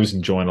I was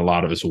enjoying a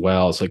lot of as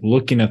well. It's like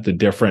looking at the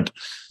different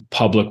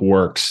public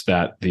works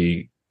that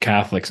the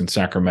Catholics in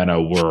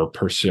Sacramento were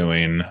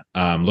pursuing,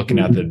 looking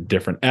at the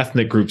different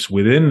ethnic groups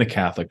within the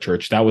Catholic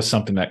Church. That was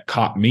something that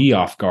caught me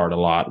off guard a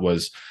lot.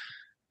 Was,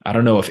 I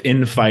don't know if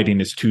infighting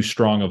is too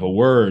strong of a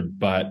word,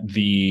 but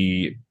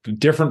the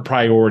different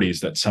priorities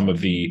that some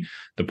of the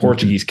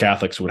Portuguese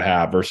Catholics would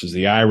have versus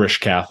the Irish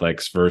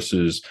Catholics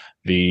versus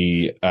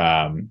the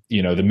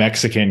the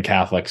Mexican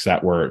Catholics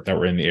that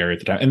were in the area at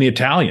the time, and the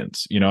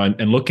Italians,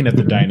 and looking at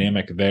the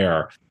dynamic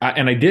there.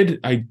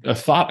 A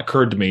thought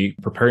occurred to me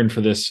preparing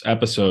for this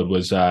episode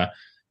was, I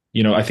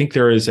think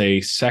there is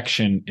a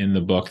section in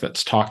the book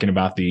that's talking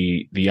about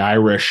the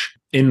Irish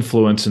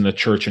influence in the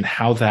church and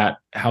how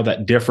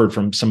that differed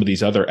from some of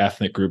these other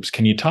ethnic groups.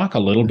 Can you talk a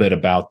little bit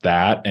about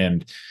that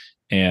and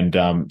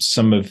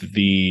some of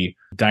the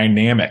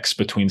dynamics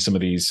between some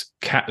of these,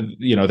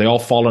 they all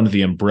fall under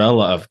the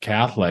umbrella of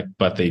Catholic,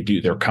 but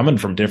they're coming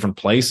from different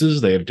places.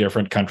 They have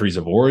different countries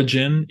of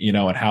origin,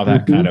 and how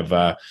that kind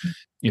of,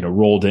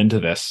 rolled into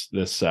this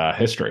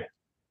history.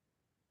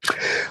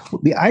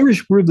 The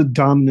Irish were the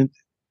dominant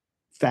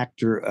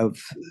factor of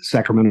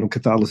Sacramento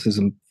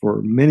Catholicism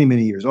for many,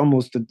 many years,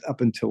 almost up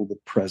until the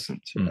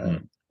present.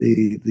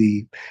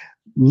 The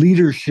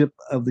leadership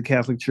of the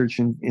Catholic Church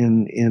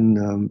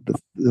in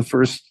the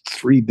first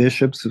three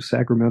bishops of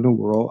Sacramento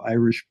were all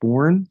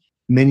Irish-born.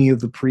 Many of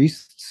the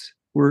priests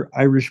were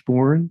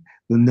Irish-born.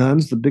 The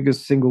nuns, the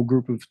biggest single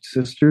group of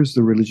sisters,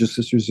 the Religious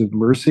Sisters of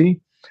Mercy,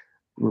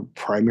 were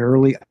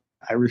primarily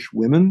Irish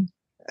women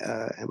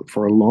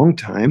for a long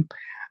time.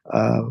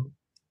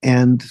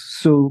 And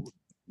so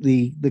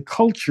the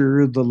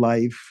culture, the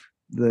life,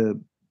 the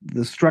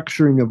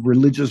structuring of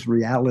religious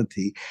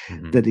reality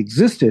that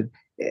existed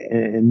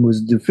and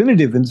was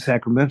definitive in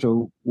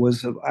Sacramento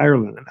was of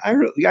Ireland.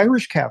 And the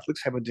Irish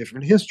Catholics have a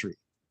different history.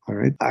 All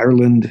right,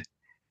 Ireland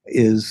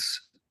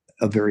is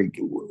a very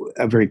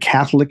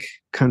Catholic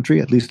country,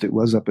 at least it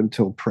was up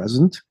until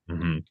present.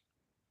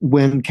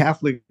 When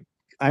Catholic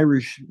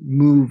Irish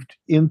moved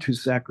into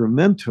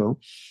Sacramento,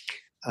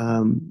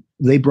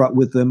 they brought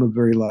with them a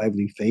very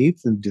lively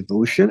faith and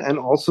devotion, and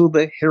also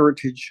the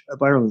heritage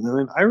of Ireland. And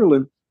in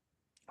Ireland,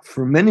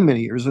 for many,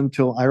 many years,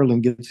 until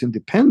Ireland gets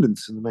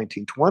independence in the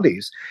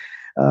 1920s,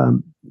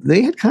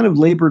 they had kind of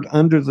labored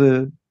under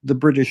the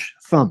British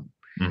thumb.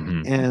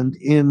 And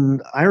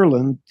in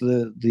Ireland,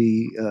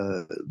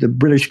 the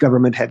British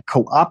government had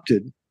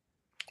co-opted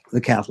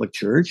the Catholic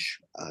Church.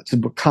 It's a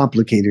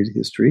complicated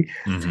history,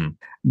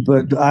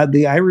 but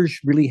the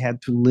Irish really had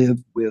to live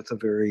with a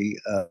very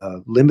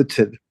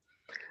limited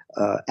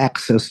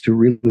access to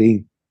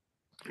really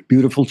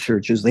beautiful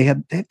churches. They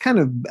had kind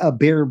of a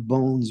bare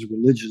bones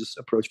religious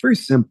approach, very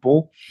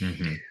simple.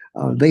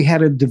 They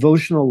had a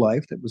devotional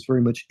life that was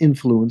very much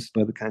influenced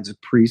by the kinds of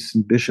priests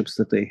and bishops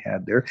that they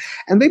had there,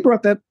 and they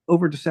brought that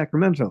over to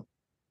Sacramento.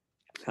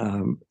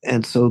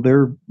 And so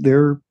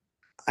their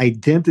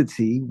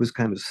identity was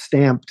kind of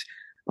stamped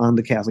on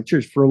the Catholic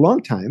Church for a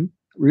long time,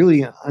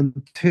 really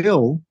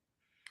until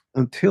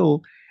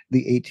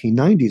the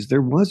 1890s.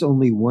 There was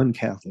only one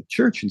Catholic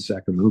church in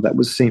Sacramento. That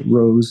was St.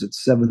 Rose at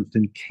 7th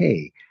and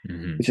K,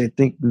 which I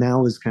think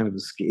now is kind of a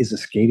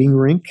skating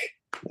rink.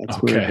 That's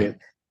where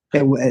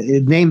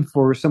it named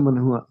for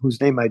someone whose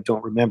name I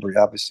don't remember. He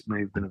obviously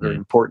may have been a very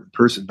important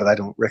person, but I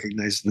don't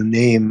recognize the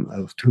name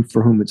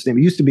for whom it's named.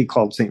 It used to be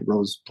called St.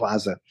 Rose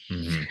Plaza.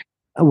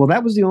 Well,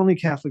 that was the only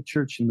Catholic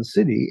church in the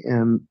city,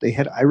 and they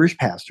had Irish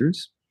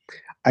pastors.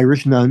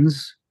 Irish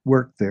nuns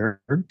worked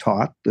there,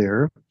 taught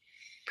there.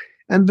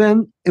 And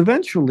then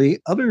eventually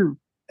other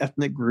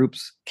ethnic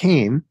groups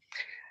came.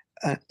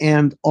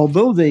 And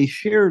although they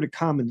shared a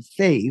common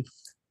faith,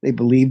 they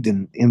believed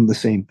in the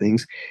same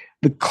things,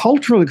 the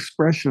cultural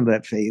expression of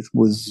that faith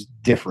was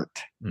different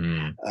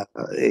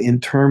in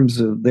terms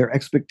of their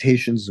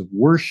expectations of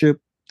worship,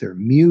 their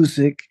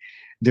music,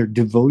 their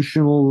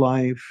devotional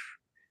life,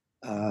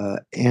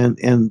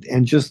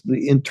 and just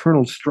the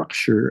internal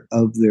structure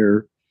of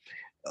their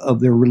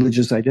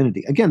religious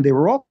identity. Again, they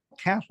were all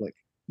Catholic,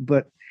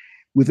 but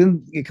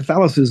within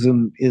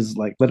Catholicism is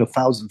like let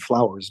 1,000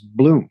 flowers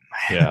bloom.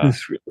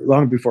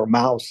 Long before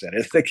Mao said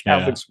it, the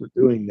Catholics were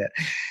doing that.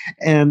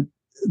 And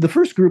the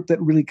first group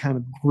that really kind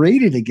of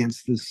grated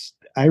against this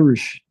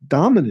Irish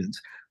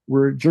dominance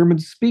were German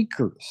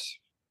speakers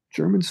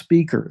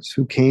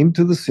who came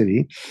to the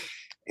city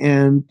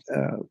and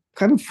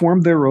kind of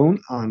formed their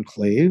own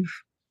enclave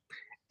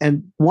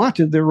and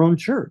wanted their own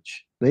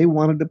church. They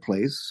wanted a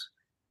place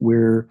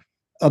where,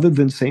 other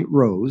than St.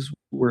 Rose,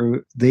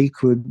 where they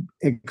could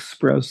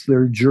express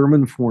their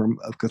German form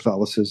of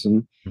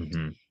Catholicism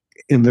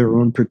in their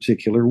own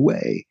particular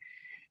way.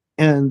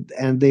 And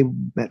they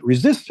met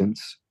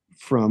resistance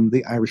from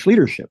the Irish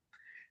leadership,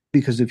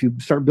 because if you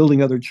start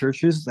building other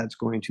churches, that's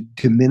going to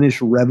diminish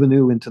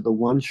revenue into the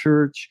one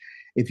church.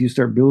 If you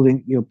start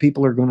building,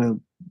 people are going to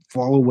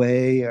fall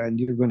away, and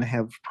you're going to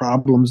have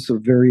problems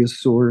of various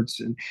sorts.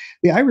 And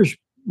the Irish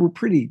were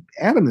pretty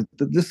adamant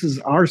that this is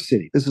our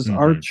city, this is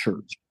our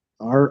church,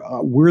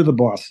 we're the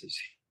bosses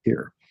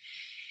here.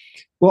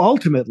 Well,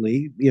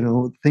 ultimately,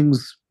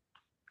 things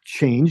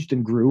changed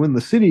and grew, and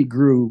the city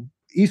grew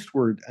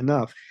eastward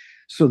enough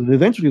so that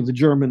eventually the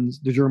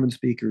German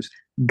speakers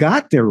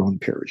got their own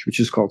parish, which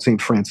is called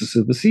St. Francis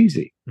of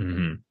Assisi.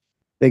 Mm-hmm.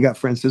 They got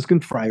Franciscan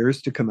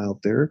friars to come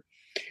out there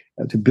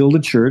to build a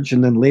church,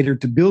 and then later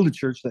to build a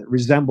church that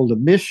resembled a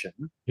mission,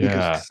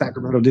 because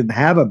Sacramento didn't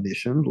have a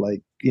mission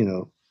like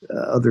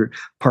other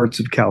parts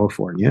of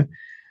California,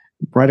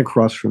 right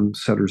across from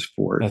Sutter's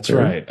Fort. That's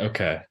right.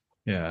 Okay.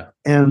 Yeah.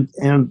 And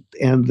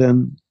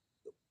then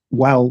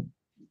while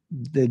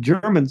the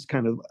Germans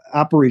kind of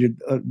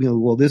operated,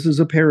 well, this is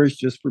a parish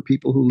just for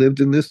people who lived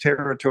in this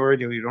territory.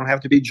 You don't have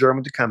to be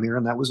German to come here,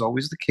 and that was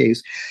always the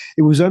case.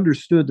 It was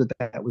understood that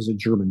that was a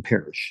German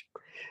parish.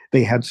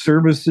 They had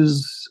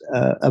services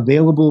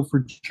available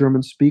for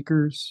German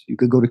speakers. You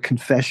could go to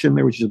confession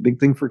there, which is a big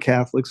thing for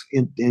Catholics,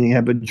 and you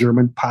have a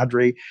German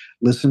padre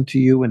listen to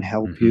you and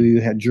help you.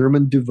 You had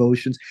German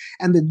devotions,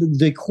 and the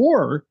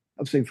decor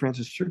of St.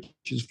 Francis Church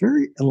is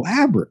very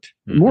elaborate,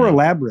 more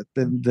elaborate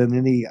than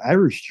any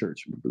Irish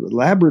church.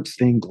 Elaborate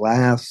stained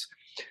glass,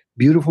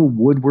 beautiful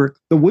woodwork.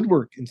 The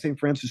woodwork in St.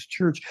 Francis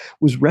Church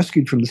was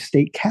rescued from the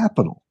state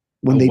capitol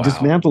when they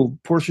dismantled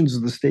portions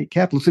of the state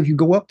capitol. So if you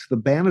go up to the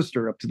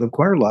banister, up to the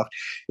choir loft,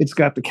 it's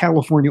got the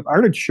California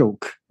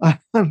artichoke.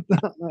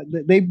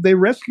 They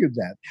rescued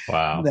that.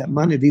 Wow. That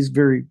money. These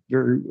very,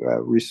 very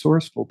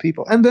resourceful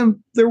people. And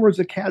then there was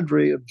a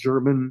cadre of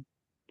German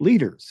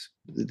leaders.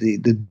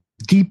 The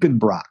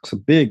Diepenbrocks, a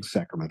big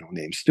Sacramento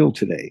name still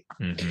today.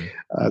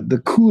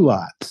 The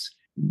Kulats,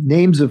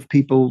 names of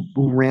people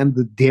who ran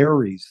the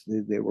dairies.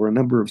 There were a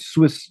number of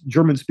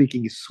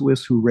German-speaking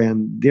Swiss who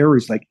ran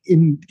dairies like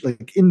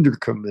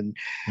Inderkum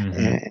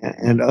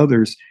and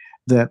others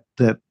that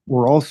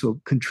were also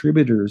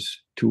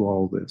contributors to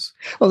all this.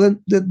 Well,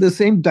 then the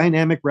same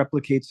dynamic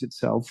replicates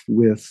itself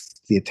with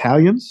the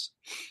Italians,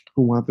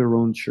 who want their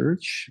own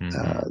church,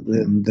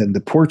 then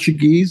the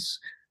Portuguese,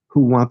 who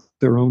want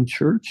their own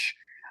church.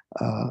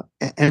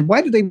 And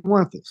why do they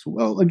want this?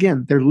 Well,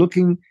 again, they're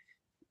looking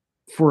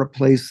for a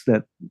place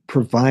that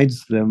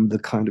provides them the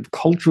kind of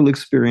cultural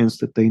experience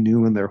that they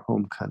knew in their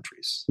home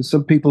countries. And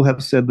some people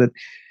have said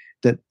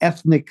that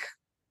ethnic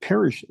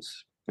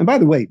parishes, and by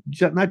the way,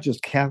 not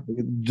just Catholic,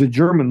 the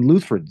German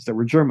Lutherans, there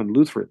were German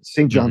Lutherans.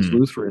 St. John's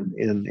Lutheran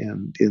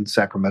in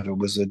Sacramento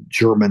was a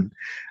German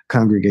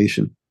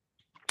congregation.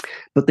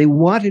 But they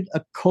wanted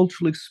a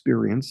cultural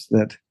experience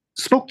that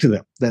spoke to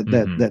them,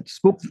 that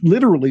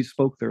literally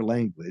spoke their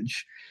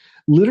language,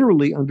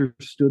 literally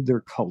understood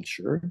their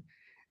culture,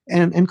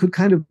 and could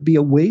kind of be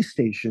a way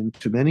station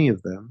to many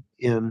of them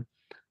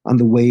on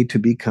the way to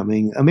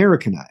becoming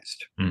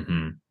Americanized.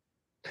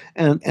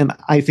 And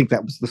I think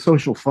that was the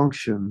social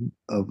function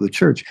of the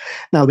church.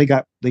 Now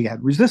they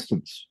had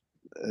resistance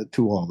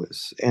to all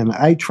this, and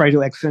I try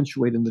to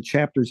accentuate in the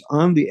chapters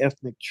on the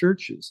ethnic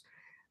churches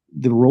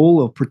the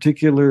role of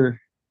particular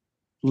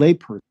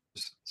laypersons.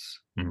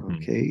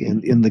 Okay,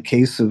 and in the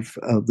case of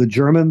the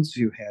Germans,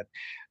 you had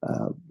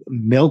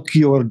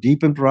Melchior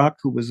Diepenbrock,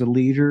 who was a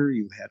leader.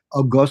 You had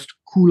August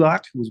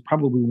Kulat, who was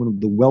probably one of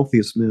the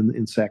wealthiest men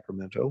in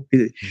Sacramento.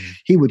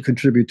 He would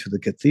contribute to the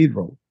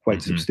cathedral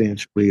quite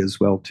substantially as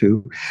well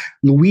too.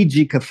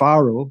 Luigi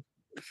Cafaro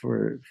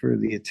for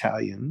the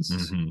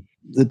Italians.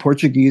 The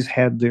Portuguese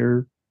had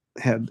their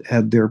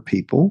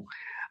people,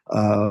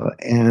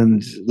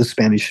 and the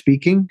Spanish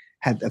speaking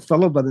had a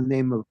fellow by the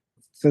name of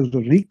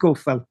Federico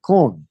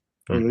Falcon.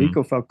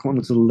 Federico Falcon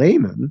was a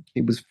layman.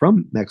 He was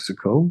from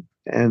Mexico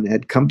and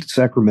had come to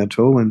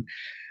Sacramento and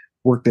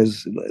worked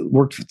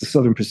with the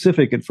Southern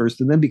Pacific at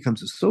first, and then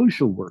becomes a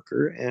social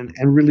worker and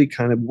really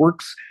kind of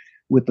works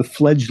with the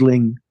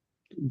fledgling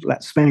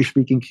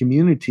Spanish-speaking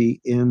community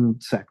in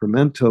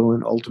Sacramento,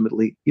 and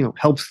ultimately,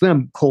 helps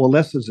them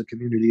coalesce as a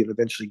community and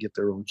eventually get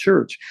their own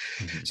church.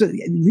 So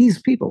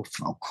these people,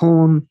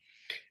 Falcon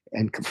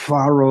and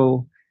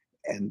Cafaro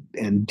and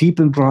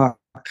Diepenbrock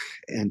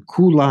and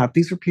Kulat,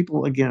 these are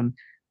people, again,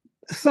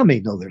 some may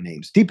know their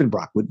names.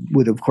 Diepenbrock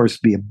would of course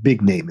be a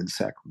big name in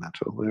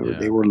Sacramento.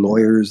 They were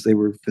lawyers, they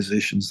were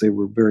physicians, they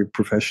were very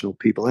professional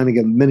people. And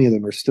again, many of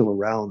them are still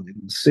around in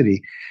the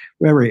city,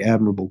 very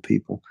admirable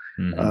people.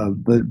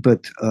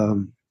 But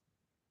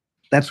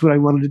that's what I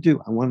wanted to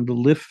do. I wanted to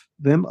lift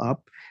them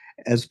up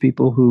as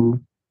people who,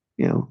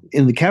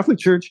 in the Catholic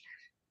Church,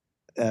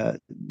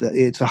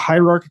 it's a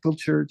hierarchical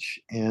church,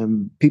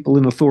 and people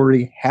in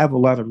authority have a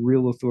lot of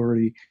real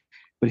authority.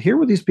 But here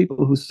were these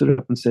people who stood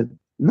up and said,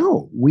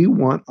 no, we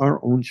want our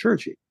own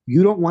church.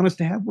 You don't want us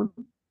to have one?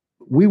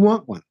 We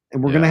want one,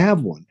 and we're going to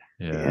have one.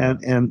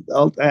 And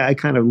I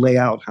kind of lay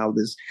out how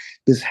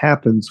this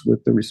happens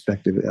with the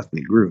respective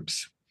ethnic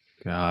groups.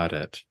 Got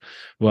it.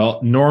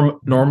 Well,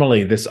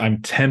 normally this,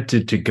 I'm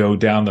tempted to go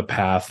down the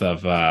path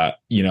of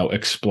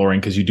exploring,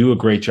 because you do a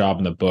great job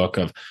in the book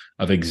of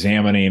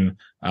examining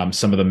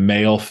some of the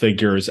male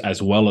figures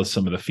as well as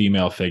some of the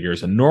female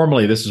figures. And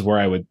normally this is where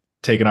I would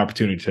take an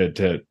opportunity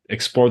to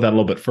explore that a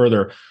little bit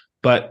further.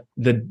 But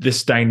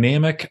this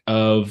dynamic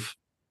of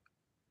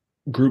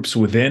groups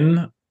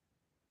within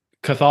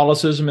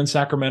Catholicism in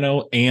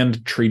Sacramento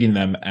and treating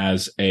them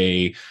as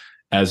a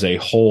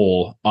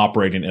whole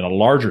operating in a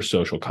larger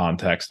social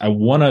context. I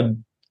want to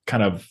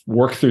kind of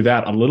work through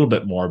that a little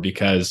bit more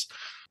because,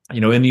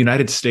 in the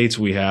United States,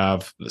 we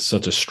have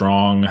such a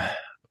strong,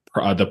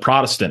 the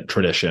Protestant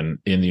tradition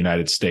in the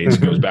United States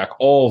goes back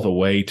all the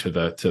way to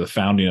the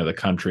founding of the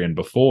country and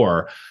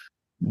before.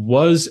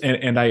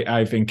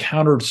 I've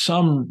encountered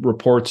some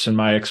reports in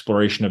my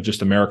exploration of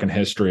just American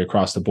history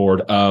across the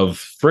board of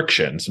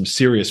friction, some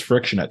serious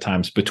friction at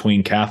times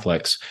between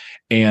Catholics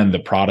and the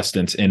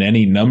Protestants in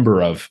any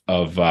number of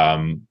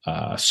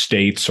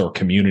states or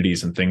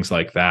communities and things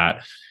like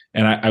that.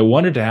 And I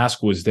wanted to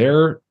ask, was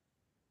there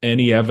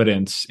any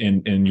evidence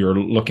in your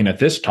looking at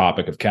this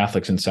topic of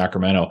Catholics in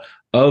Sacramento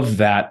of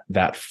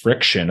that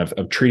friction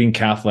of treating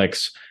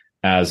Catholics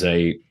as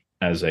a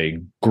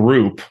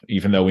group,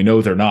 even though we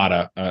know they're not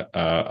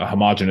a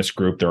homogenous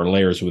group, there are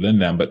layers within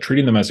them, but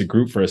treating them as a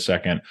group for a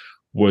second,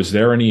 was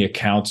there any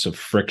accounts of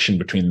friction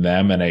between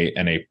them and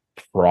a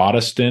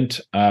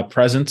Protestant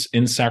presence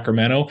in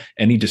Sacramento?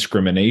 Any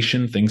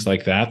discrimination, things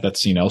like that,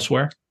 that's seen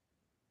elsewhere?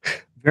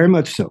 Very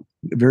much so.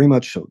 Very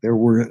much so. There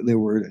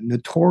were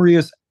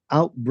notorious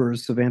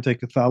outbursts of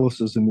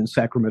anti-Catholicism in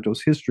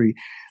Sacramento's history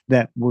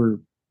that were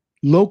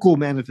local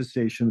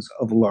manifestations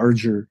of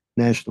larger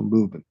national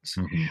movements.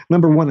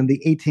 Number one, in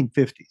the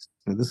 1850s,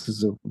 now this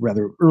is a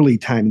rather early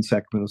time in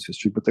Sacramento's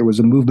history, but there was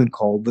a movement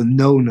called the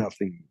Know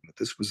Nothing movement.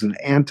 This was an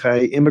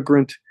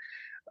anti-immigrant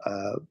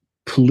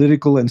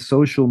political and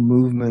social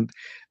movement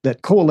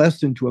that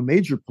coalesced into a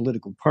major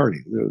political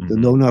party. The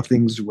Know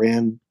Nothings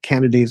ran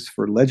candidates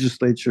for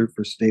legislature,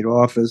 for state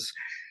office,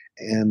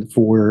 and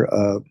for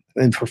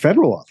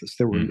federal office.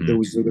 There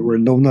was a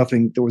Know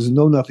Nothing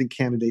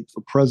candidate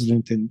for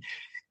president in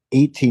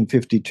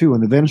 1852,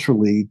 and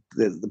eventually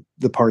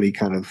the party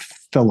kind of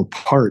fell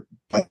apart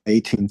by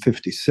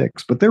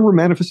 1856. But there were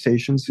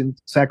manifestations in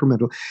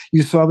Sacramento.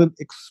 You saw them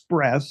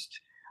expressed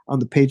on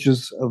the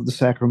pages of the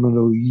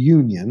Sacramento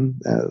Union,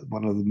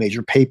 one of the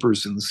major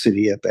papers in the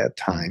city at that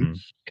time,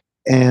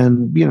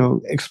 and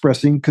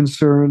expressing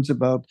concerns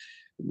about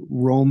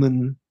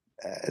Roman,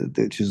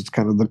 which is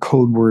kind of the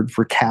code word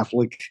for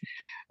Catholic,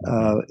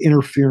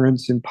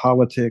 interference in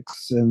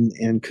politics,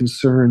 and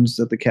concerns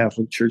that the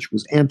Catholic Church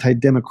was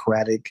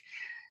anti-democratic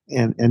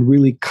and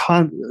really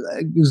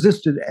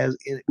existed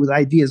with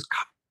ideas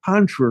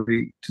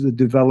contrary to the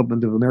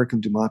development of American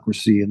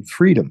democracy and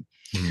freedom.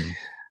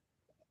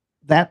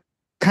 That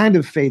kind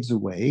of fades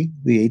away.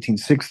 The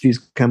 1860s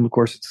come, of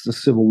course, it's the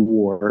Civil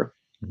War.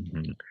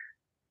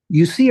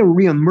 You see a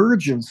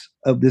reemergence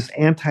of this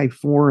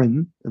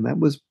anti-foreign, and that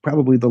was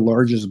probably the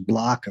largest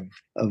block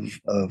of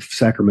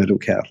Sacramento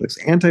Catholics,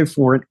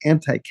 anti-foreign,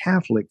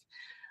 anti-Catholic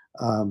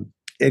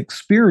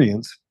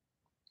experience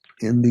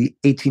in the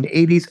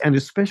 1880s and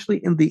especially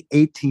in the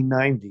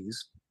 1890s,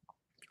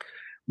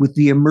 with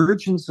the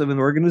emergence of an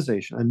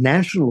organization, a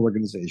national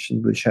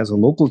organization, which has a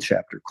local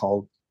chapter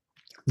called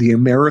the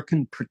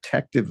American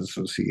Protective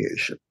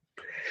Association.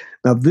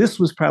 Now, this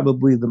was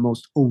probably the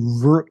most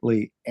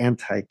overtly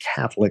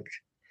anti-Catholic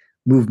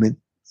movement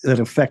that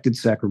affected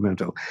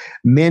Sacramento.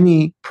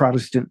 Many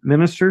Protestant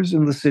ministers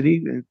in the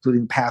city,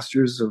 including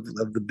pastors of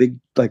the big,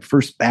 like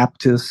First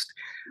Baptist,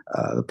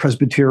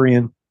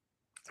 Presbyterian,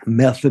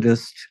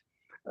 Methodist,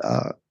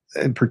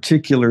 in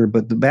particular,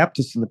 but the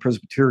Baptists and the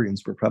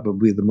Presbyterians were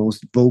probably the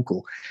most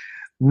vocal,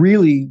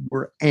 really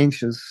were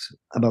anxious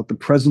about the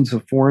presence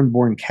of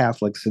foreign-born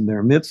Catholics in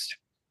their midst.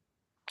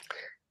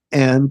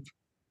 And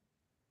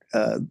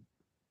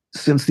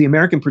since the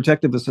American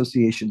Protective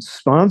Association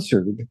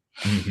sponsored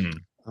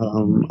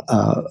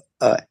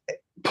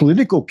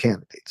political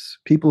candidates,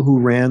 people who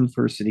ran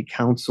for city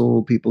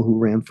council, people who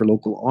ran for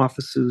local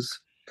offices,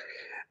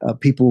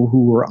 people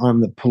who were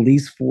on the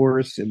police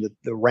force and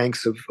the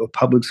ranks of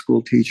public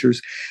school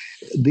teachers,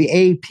 the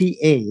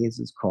APA, as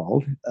it's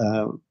called,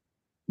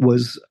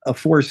 was a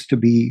force to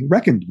be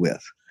reckoned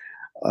with.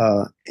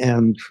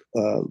 And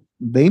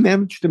they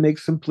managed to make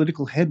some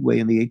political headway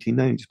in the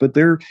 1890s. But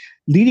they're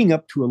leading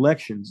up to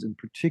elections in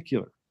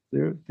particular.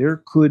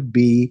 There could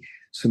be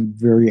some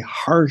very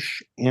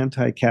harsh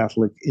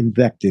anti-Catholic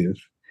invective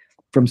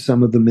from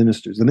some of the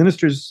ministers.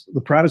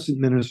 The Protestant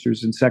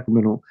ministers in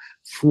Sacramento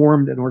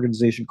formed an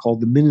organization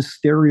called the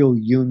Ministerial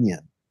Union.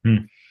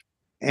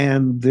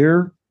 And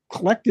their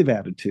collective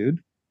attitude,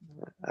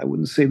 I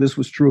wouldn't say this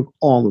was true of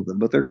all of them,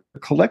 but their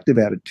collective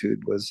attitude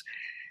was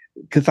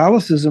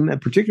Catholicism,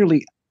 and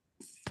particularly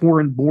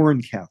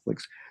foreign-born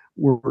Catholics,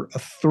 were a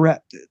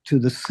threat to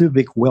the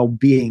civic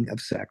well-being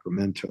of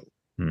Sacramento.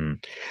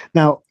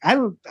 Now,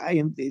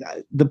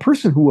 the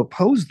person who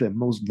opposed them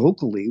most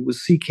vocally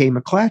was C.K.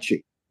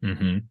 McClatchy.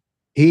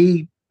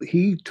 He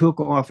he took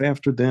off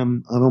after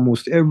them on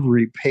almost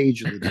every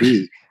page of the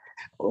B,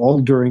 all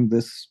during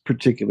this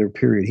particular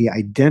period. He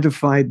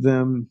identified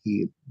them,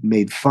 he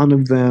made fun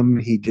of them,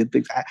 he did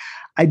things.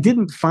 I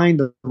didn't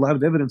find a lot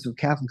of evidence of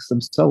Catholics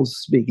themselves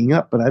speaking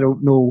up, but I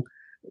don't know.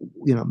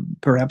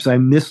 Perhaps I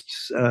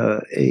missed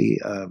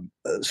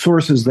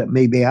sources that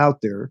may be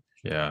out there.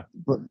 Yeah.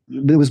 But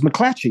there was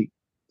McClatchy,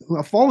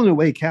 a fallen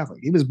away Catholic.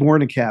 He was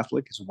born a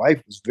Catholic. His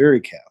wife was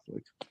very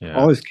Catholic. Yeah.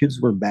 All his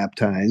kids were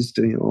baptized.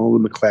 All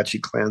the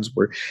McClatchy clans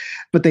were,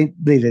 but they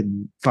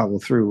didn't follow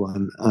through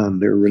on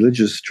their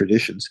religious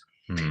traditions.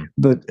 Mm-hmm.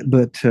 But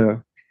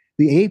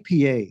the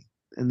APA,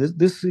 and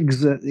this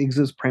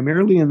exists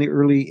primarily in the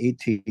early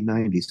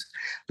 1890s.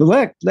 The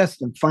less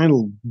than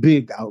final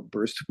big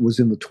outburst was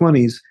in the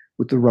 20s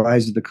with the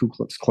rise of the Ku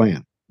Klux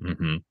Klan.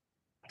 Mm-hmm.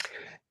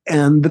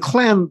 And the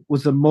Klan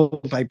was a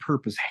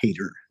multi-purpose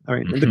hater. All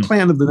right. Mm-hmm. The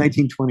Klan of the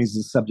 1920s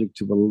is subject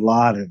to a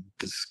lot of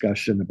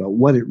discussion about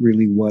what it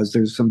really was.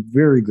 There's some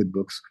very good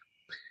books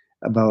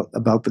about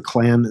the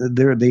Klan.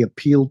 They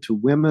appealed to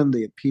women.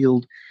 They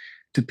appealed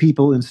to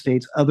people in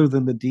states other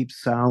than the Deep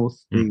South.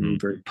 They were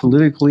very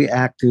politically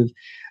active.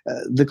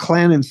 The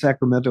Klan in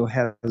Sacramento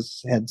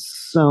has had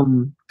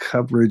some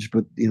coverage,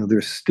 but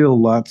there's still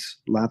lots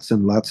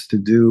and lots to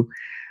do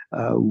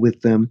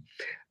with them.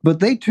 But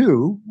they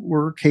too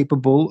were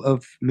capable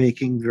of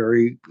making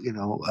very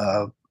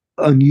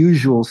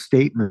unusual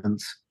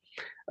statements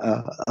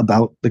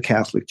about the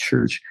Catholic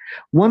Church.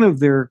 One of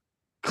their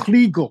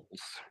Kliegels,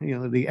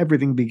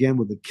 everything began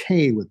with a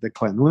K with the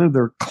Klan. One of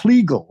their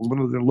Kliegels, one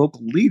of their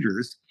local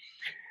leaders,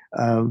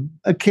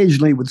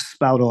 occasionally would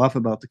spout off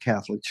about the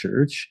Catholic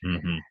Church.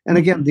 Mm-hmm. And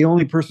again, the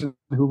only person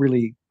who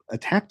really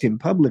attacked him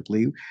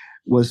publicly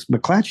was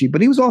McClatchy, but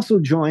he was also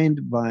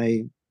joined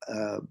by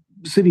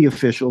city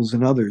officials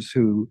and others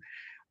who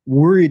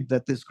worried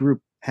that this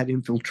group had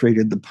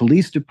infiltrated the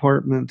police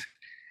department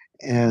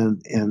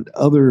and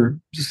other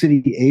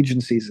city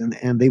agencies,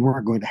 and they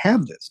weren't going to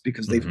have this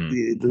because the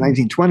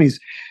 1920s,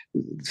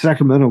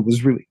 Sacramento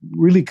was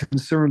really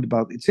concerned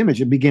about its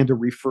image. It began to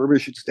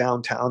refurbish its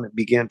downtown. It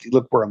began to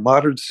look, we're a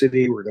modern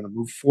city. We're going to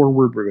move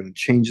forward. We're going to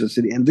change the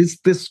city. And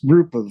this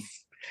group of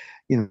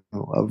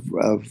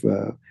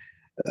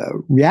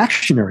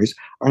reactionaries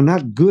are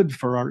not good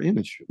for our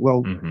image.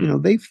 Well,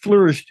 they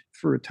flourished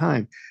for a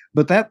time,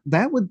 but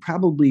that would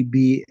probably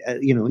be,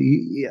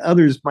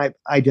 others might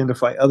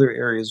identify other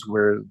areas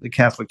where the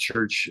Catholic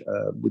Church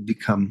would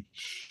become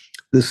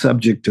the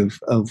subject of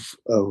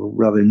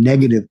rather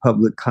negative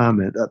public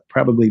comment.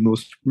 Probably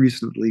most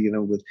recently,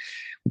 with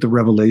the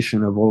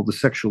revelation of all the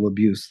sexual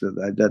abuse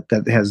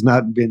that has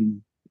not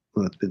been.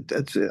 Well,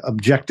 that's an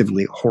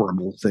objectively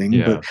horrible thing,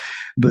 but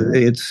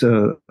it's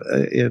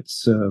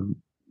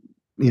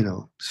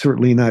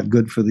certainly not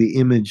good for the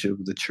image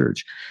of the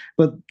church.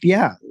 But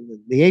yeah,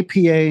 the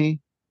APA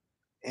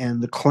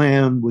and the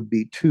Klan would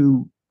be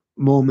two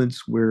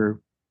moments where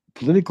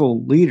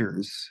political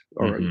leaders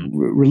or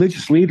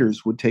religious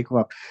leaders would take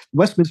off.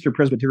 Westminster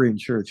Presbyterian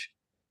Church,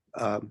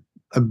 a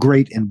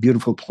great and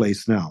beautiful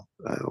place now,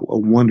 a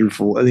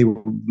wonderful. They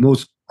were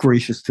most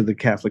gracious to the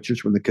Catholic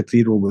Church when the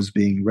cathedral was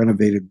being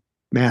renovated.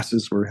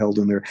 Masses were held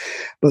in there,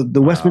 but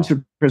the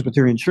Westminster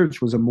Presbyterian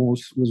Church was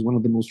one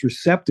of the most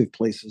receptive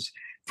places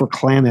for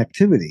Klan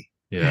activity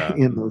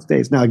in those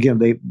days. Now, again,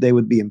 they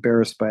would be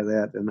embarrassed by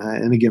that,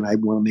 and again, I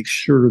want to make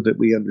sure that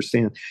we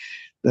understand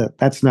that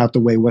that's not the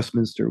way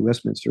Westminster.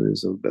 Westminster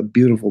is a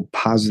beautiful,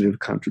 positive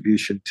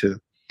contribution to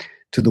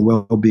the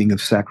well-being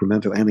of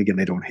Sacramento. And again,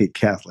 they don't hate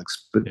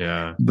Catholics,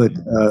 but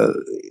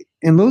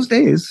in those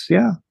days,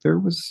 there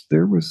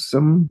was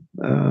some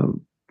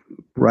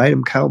ride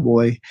 'em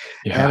cowboy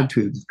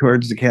attitude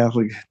towards the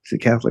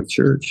Catholic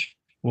Church.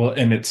 Well,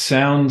 and it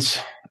sounds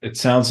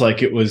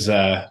like it was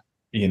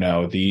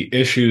the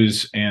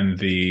issues and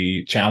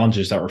the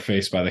challenges that were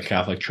faced by the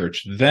Catholic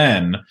Church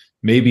then,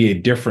 maybe a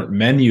different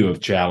menu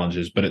of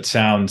challenges, but it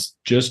sounds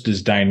just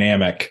as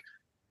dynamic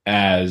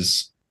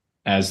as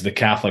the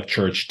Catholic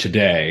Church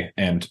today,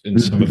 and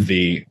some of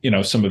the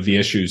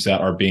issues that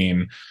are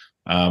being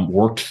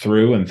worked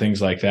through and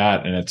things like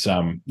that. And it's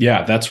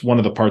that's one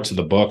of the parts of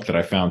the book that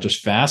I found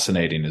just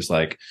fascinating, is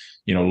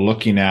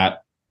looking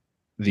at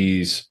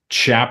these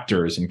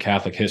chapters in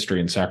Catholic history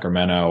in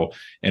Sacramento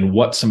and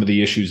what some of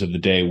the issues of the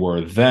day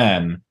were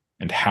then,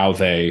 and how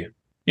they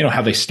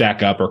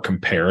stack up or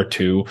compare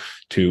to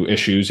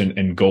issues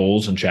and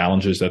goals and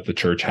challenges that the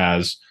church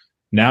has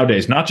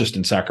nowadays, not just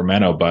in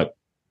Sacramento, but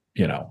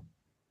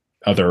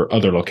other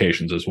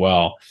locations as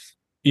well.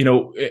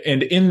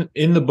 And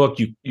in the book,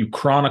 you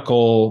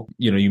chronicle,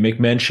 you make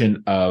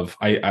mention of,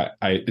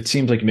 it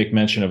seems like you make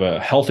mention of a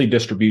healthy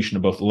distribution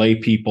of both lay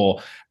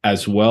people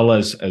as well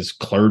as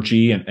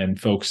clergy and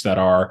folks that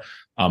are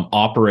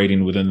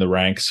operating within the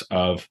ranks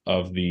of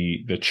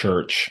the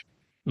church.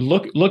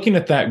 Looking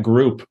at that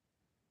group,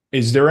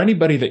 is there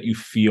anybody that you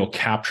feel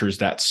captures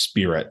that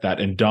spirit,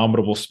 that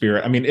indomitable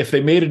spirit? I mean, if they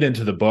made it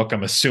into the book,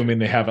 I'm assuming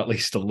they have at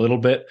least a little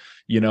bit,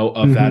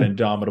 of that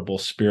indomitable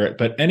spirit.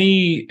 But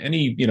any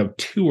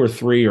two or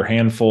three or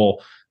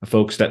handful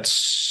folks that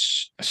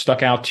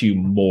stuck out to you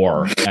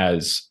more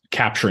as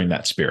capturing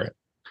that spirit?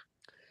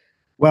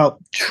 Well,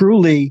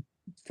 truly,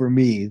 for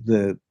me,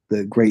 the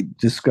great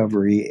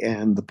discovery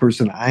and the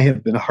person I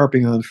have been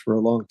harping on for a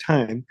long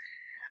time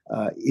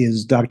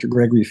is Dr.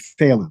 Gregory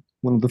Phelan,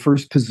 one of the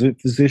first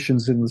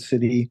physicians in the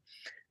city,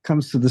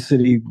 comes to the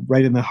city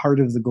right in the heart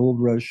of the gold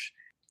rush.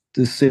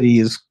 The city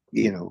is,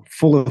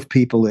 full of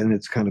people, and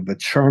it's kind of a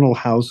charnel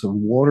house of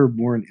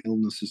waterborne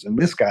illnesses. And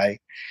this guy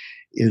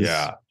is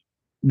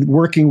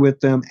working with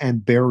them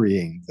and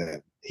burying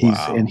them.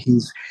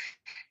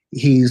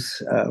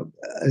 He's a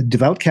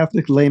devout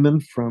Catholic layman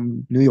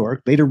from New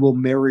York. Later will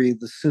marry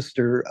the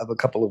sister of a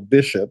couple of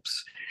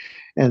bishops,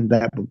 and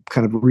that will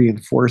kind of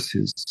reinforce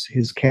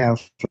his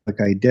Catholic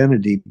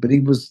identity. But he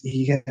was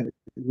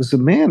a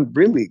man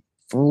really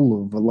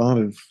full of a lot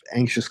of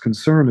anxious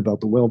concern about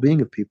the well-being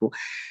of people,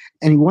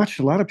 and he watched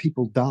a lot of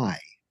people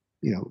die,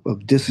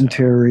 of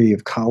dysentery,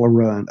 of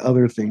cholera, and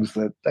other things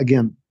that,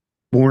 again,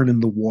 born in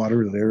the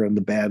water there and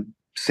the bad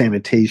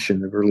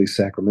sanitation of early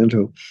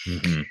Sacramento.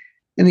 Mm-hmm.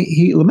 And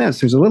he laments.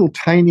 There's a little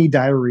tiny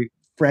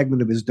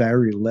fragment of his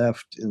diary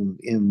left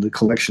in the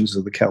collections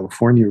of the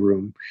California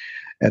Room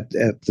at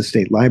the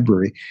State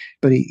Library.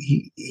 But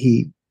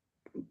he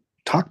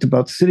talked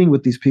about sitting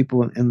with these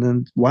people and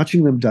then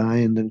watching them die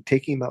and then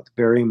taking them out to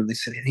bury them. And they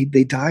said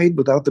they died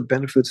without the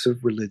benefits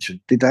of religion.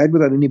 They died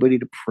without anybody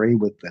to pray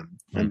with them.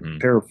 Mm-hmm. I'm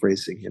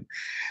paraphrasing him.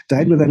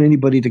 Died without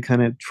anybody to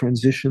kind of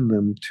transition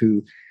them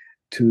to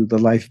the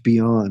life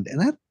beyond.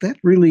 And that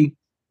really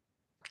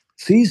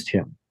seized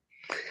him.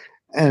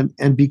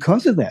 And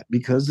because of that,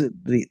 because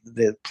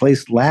the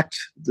place lacked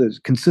the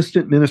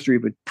consistent ministry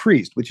of a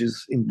priest, which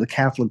is in the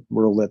Catholic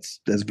world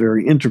that's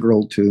very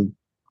integral to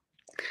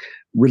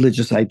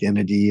religious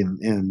identity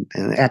and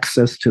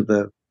access to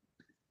the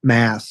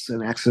Mass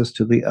and access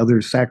to the other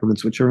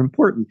sacraments, which are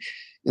important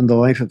in the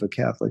life of a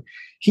Catholic.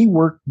 He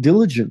worked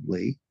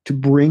diligently to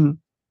bring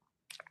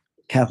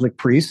Catholic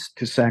priests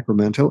to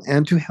Sacramento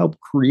and to help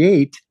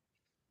create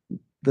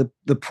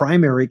the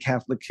primary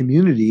Catholic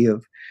community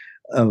of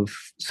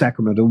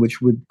Sacramento,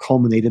 which would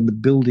culminate in the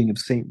building of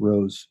St.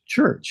 Rose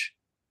Church.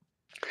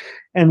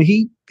 And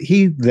he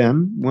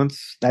then,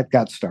 once that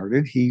got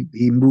started, he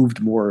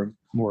moved more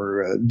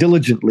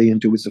diligently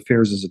into his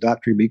affairs as a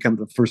doctor. He became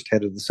the first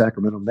head of the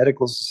Sacramento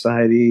Medical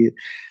Society,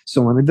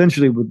 so on.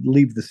 Eventually would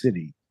leave the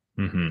city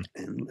and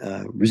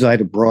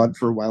reside abroad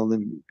for a while, and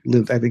then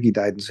lived, I think he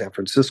died in San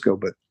Francisco.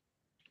 But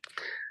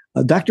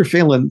Dr.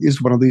 Phelan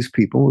is one of these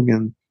people,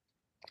 again,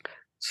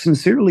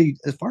 sincerely,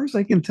 as far as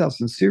I can tell,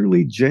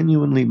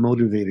 genuinely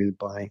motivated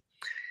by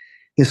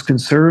his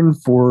concern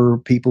for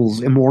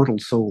people's immortal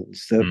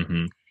souls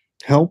that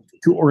helped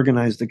to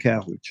organize the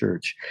Catholic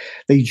Church.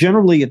 They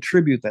generally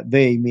attribute that,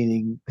 they,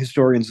 meaning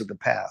historians of the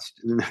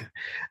past,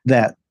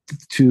 that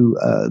to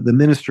the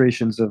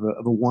ministrations of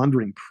a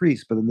wandering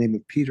priest by the name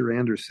of Peter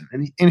Anderson.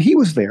 And he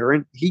was there,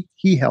 and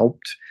he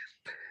helped.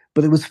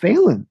 But it was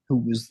Phelan who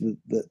was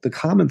the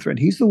common thread.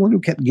 He's the one who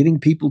kept getting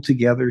people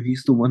together.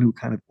 He's the one who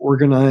kind of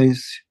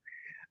organized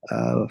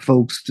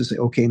folks to say,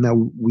 okay,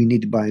 now we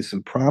need to buy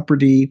some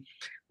property.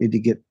 We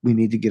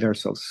need to get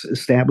ourselves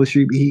established.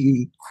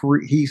 He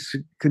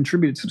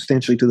contributed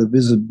substantially to the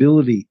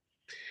visibility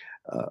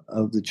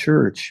of the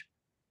church.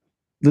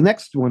 The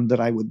next one that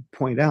I would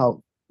point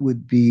out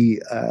would be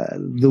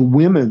the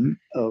women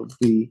of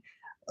the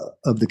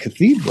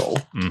cathedral.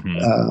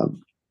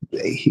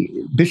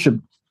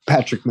 Bishop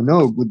Patrick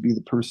Minogue would be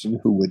the person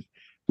who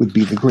would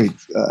be the great,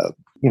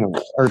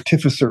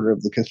 artificer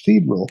of the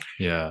cathedral.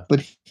 Yeah.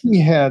 But he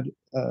had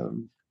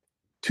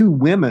two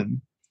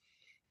women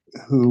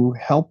who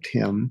helped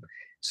him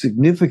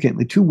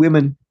significantly. Two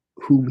women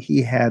whom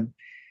he had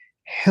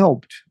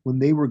helped when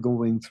they were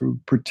going through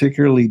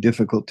particularly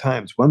difficult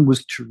times. One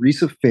was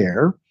Teresa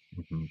Fair.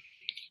 Mm-hmm.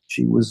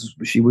 She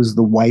was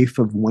the wife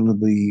of one of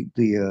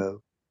the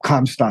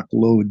Comstock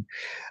Lode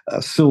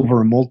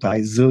silver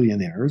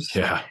multi-zillionaires.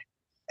 Yeah.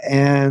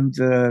 And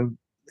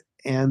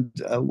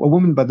a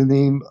woman by the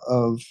name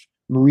of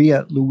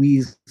Maria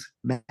Louise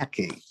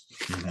Mackey.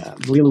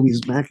 Maria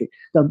Louise Mackey.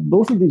 Now,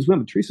 both of these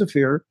women, Teresa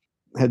Fair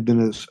had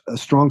been a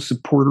strong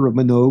supporter of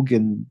Minogue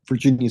in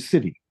Virginia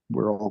City,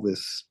 where all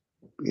this,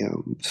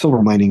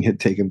 silver mining had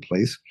taken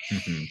place.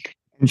 Mm-hmm.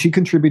 And she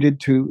contributed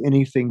to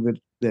anything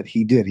that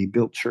he did. He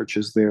built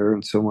churches there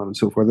and so on and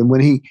so forth. And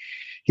when he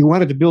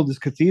wanted to build this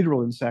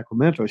cathedral in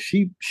Sacramento,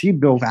 she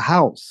built a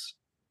house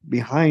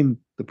behind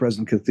the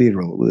present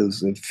cathedral.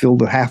 It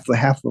filled half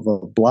of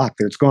a block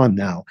there. It's gone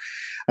now.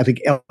 I think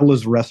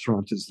Ella's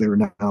restaurant is there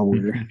now,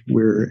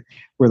 where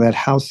that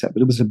house sat.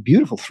 But it was a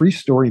beautiful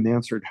 3-story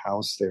mansard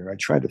house there. I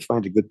tried to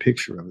find a good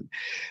picture of it.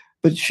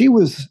 But she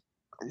was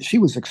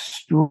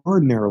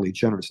extraordinarily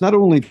generous, not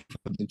only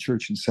for the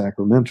church in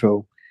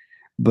Sacramento,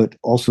 but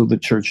also the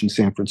church in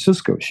San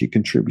Francisco. She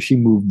contributed. She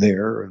moved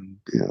there, and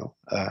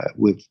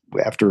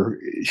after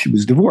she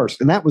was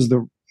divorced, and that was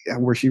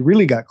where she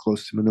really got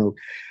close to Minogue.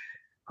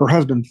 Her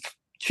husband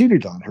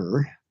cheated on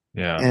her.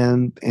 Yeah.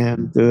 And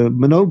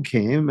Minogue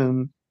came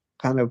and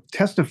kind of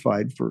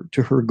testified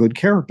to her good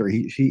character.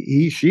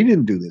 She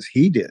didn't do this.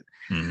 He did.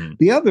 Mm-hmm.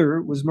 The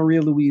other was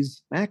Maria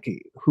Louise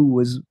Mackey, who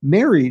was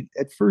married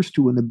at first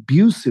to an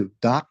abusive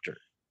doctor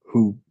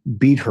who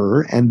beat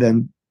her and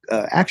then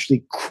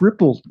actually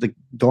crippled the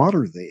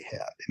daughter they had.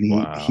 I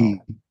mean,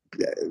 Wow.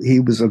 he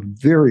was a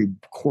very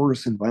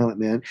coarse and violent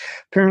man.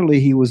 Apparently,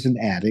 he was an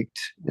addict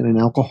and an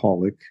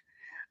alcoholic,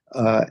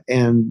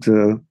 and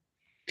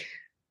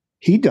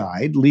he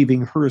died,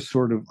 leaving her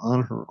sort of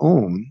on her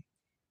own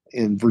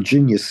in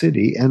Virginia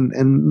City. And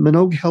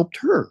Minogue helped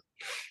her.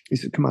 He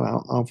said, "Come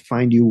on, I'll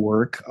find you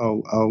work."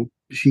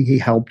 He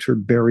helped her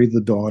bury the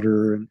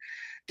daughter and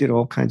did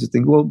all kinds of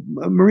things. Well,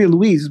 Maria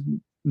Louise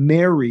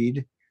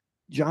married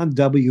John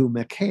W.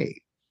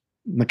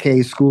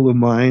 McKay School of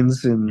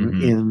Mines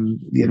Mm-hmm. in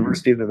the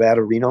University of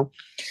Nevada, Reno.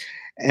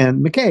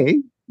 And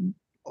McKay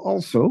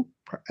also,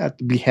 at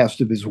the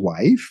behest of his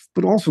wife,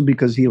 but also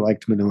because he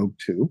liked Minogue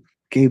too,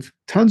 gave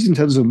tons and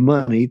tons of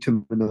money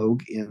to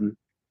Minogue in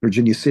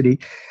Virginia City.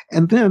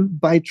 And then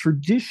by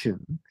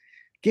tradition,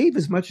 gave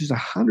as much as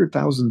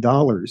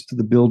 $100,000 to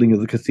the building of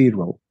the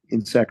cathedral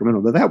in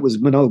Sacramento. But that was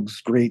Minogue's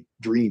great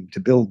dream, to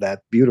build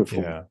that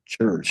beautiful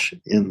church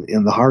in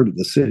the heart of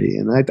the city.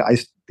 And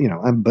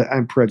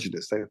I'm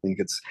prejudiced. I think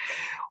it's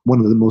one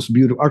of the most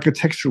beautiful,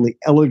 architecturally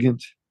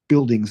elegant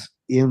buildings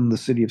in the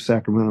city of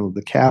Sacramento.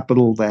 The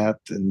Capitol, that,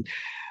 and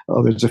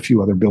there's a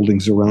few other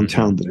buildings around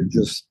town that are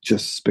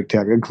just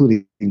spectacular,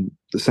 including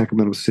the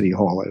Sacramento City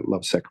Hall. I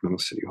love Sacramento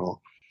City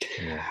Hall.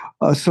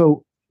 Yeah.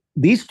 So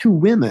these two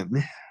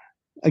women,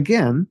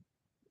 again,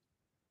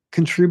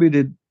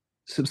 contributed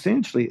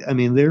substantially. I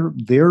mean,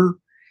 their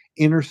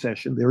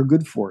intercession, their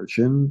good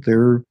fortune,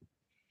 their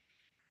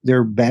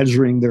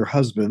badgering their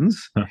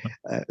husbands,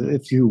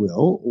 if you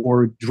will,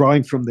 or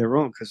drawing from their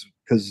own, because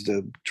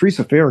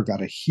Teresa Fair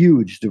got a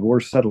huge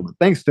divorce settlement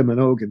thanks to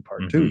Minogue in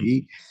part too.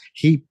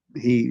 He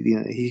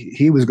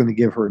was going to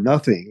give her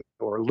nothing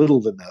or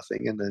little to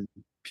nothing, and then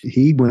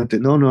he went to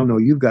no,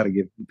 you got to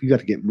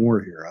get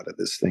more here out of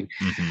this thing,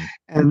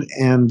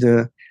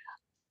 and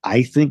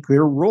I think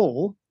their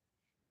role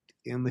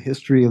in the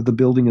history of the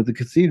building of the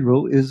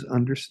cathedral is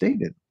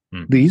understated.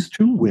 These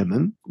two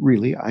women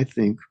really, I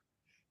think,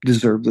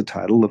 deserve the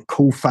title of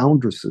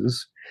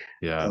co-foundresses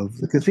of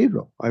the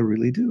cathedral. I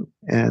really do.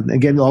 And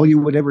again, all you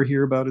would ever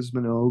hear about is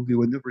Minogue. You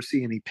would never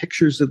see any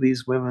pictures of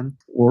these women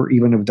or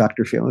even of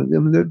Dr. Phelan. I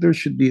mean, there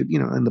should be,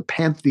 in the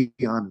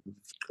pantheon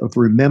of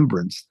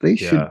remembrance, they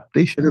should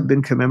have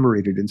been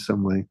commemorated in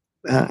some way.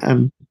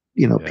 And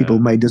people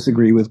might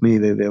disagree with me.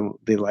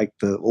 They like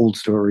the old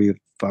story of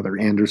Father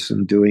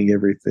Anderson doing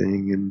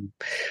everything, and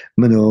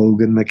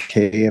Minogue and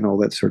McKay and all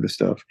that sort of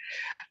stuff.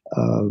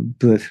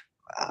 But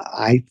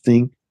I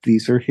think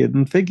these are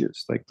hidden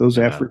figures, like those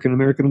African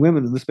American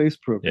women in the space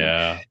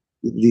program.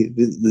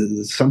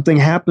 Something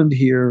happened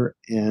here,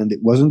 and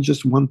it wasn't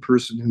just one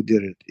person who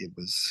did it. It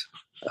was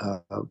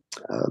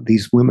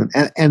these women,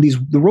 and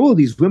the role of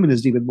these women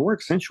is even more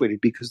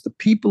accentuated because the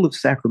people of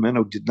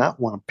Sacramento did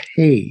not want to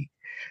pay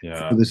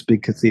for this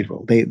big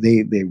cathedral. They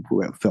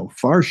fell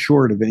far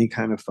short of any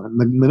kind of fund.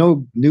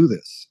 Minogue knew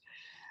this,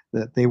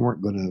 that they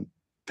weren't going to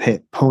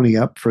pony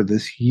up for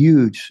this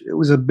huge. It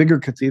was a bigger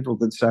cathedral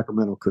than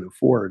Sacramento could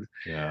afford.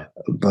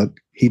 But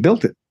he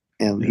built it,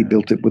 and he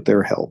built it with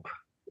their help.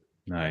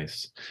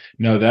 Nice.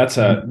 No,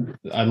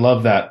 I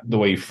love that, the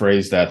way you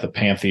phrased that, the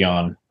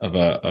pantheon of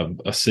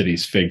a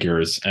city's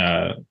figures.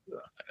 I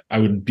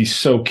would be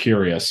so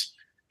curious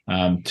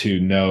to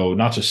know,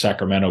 not just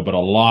Sacramento, but a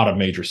lot of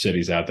major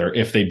cities out there,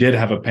 if they did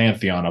have a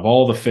pantheon of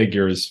all the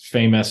figures,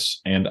 famous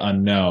and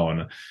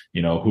unknown,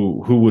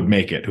 who would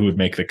make it, who would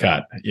make the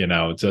cut.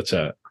 It's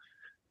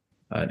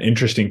an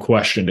interesting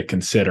question to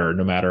consider,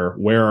 no matter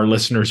where our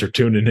listeners are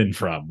tuning in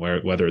from,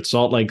 whether it's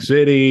Salt Lake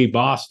City,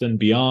 Boston,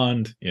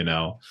 beyond.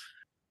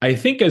 I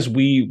think as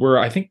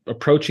we're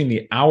approaching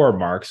the hour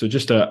mark, so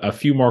just a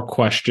few more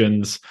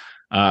questions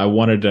I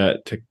wanted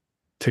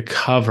to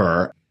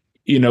cover.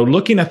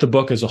 Looking at the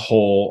book as a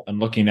whole and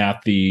looking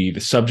at the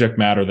subject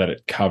matter that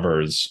it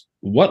covers,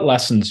 what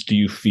lessons do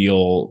you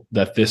feel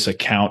that this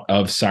account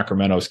of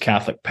Sacramento's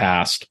Catholic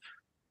past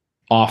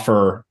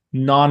offer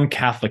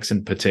non-Catholics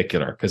in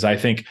particular? Because I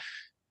think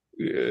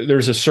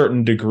there's a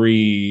certain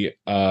degree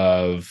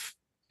of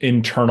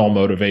internal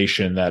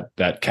motivation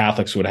that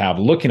Catholics would have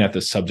looking at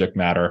this subject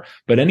matter,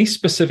 but any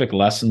specific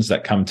lessons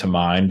that come to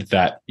mind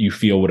that you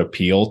feel would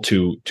appeal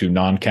to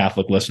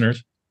non-Catholic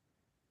listeners?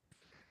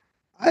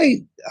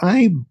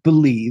 I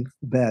believe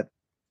that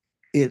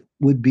it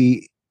would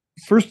be,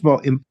 first of all,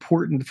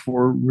 important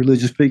for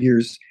religious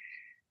figures,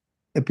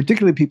 and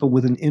particularly people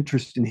with an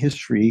interest in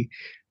history,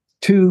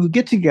 to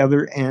get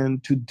together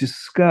and to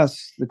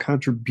discuss the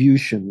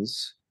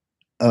contributions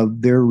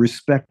of their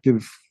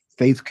respective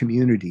faith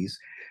communities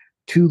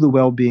to the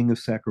well-being of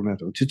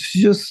Sacramento. To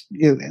just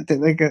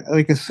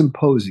like a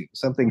symposium,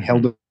 something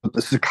held at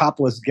the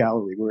Saccopolis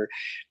Gallery, where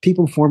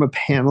people form a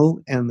panel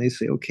and they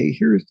say, okay,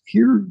 here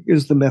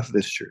is the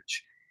Methodist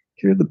Church,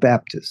 here are the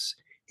Baptists,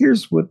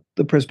 here's what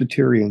the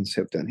Presbyterians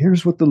have done,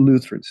 here's what the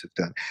Lutherans have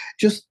done.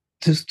 Just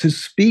to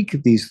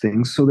speak these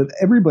things so that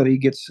everybody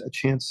gets a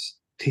chance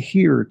to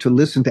hear, to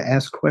listen, to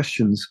ask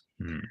questions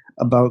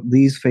about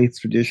these faith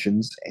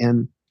traditions.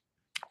 And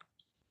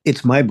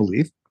it's my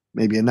belief,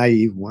 maybe a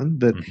naive one,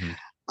 that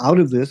out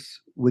of this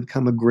would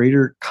come a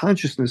greater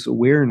consciousness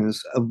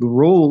awareness of the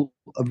role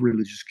of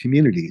religious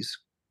communities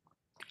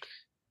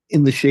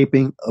in the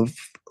shaping of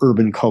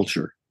urban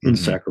culture in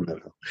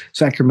Sacramento.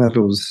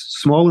 Sacramento is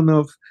small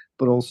enough,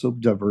 but also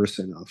diverse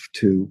enough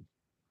to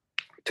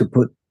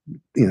put,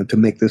 to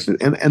make this,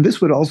 and this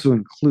would also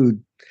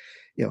include,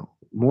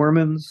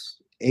 Mormons,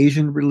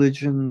 Asian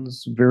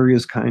religions,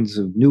 various kinds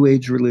of New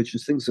Age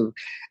religions, things of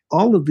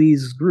all of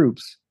these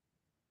groups.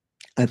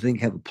 I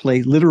think have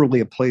literally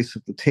a place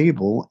at the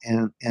table,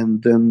 and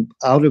then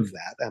out of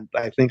that, and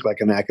I think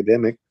like an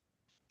academic,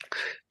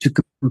 to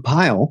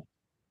compile,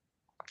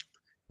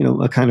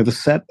 a kind of a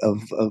set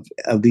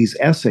of these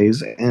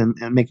essays and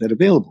make that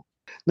available.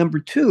 Number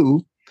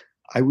two,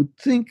 I would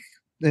think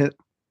that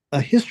a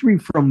history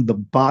from the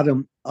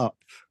bottom up,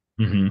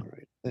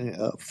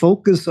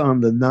 focus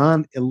on the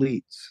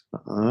non-elites,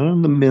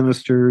 on the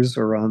ministers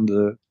or on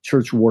the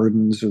church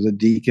wardens or the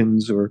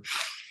deacons or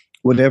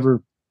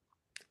whatever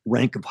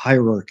rank of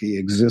hierarchy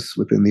exists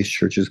within these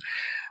churches,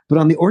 but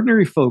on the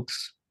ordinary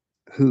folks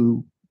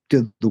who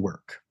did the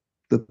work,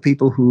 the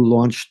people who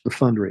launched the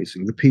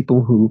fundraising, the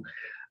people who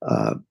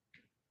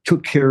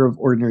took care of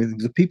ordinary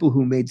things, the people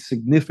who made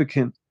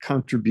significant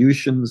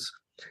contributions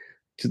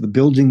to the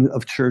building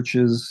of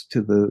churches,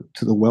 to the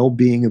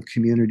well-being of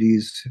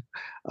communities,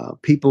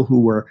 people who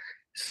were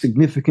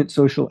significant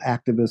social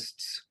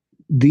activists.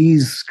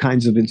 These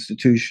kinds of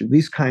institutions,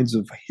 these kinds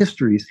of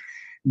histories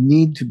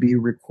need to be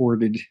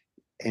recorded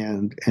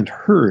and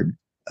heard.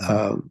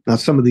 Now,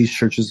 some of these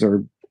churches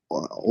are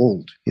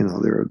old.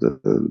 They're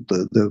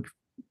the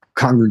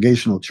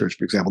Congregational Church,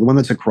 for example, the one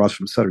that's across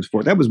from Sutter's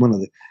Fort. That was one of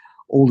the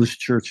oldest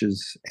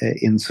churches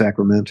in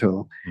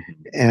Sacramento,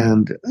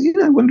 and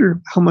I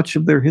wonder how much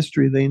of their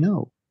history they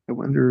know. I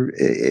wonder.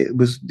 It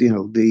was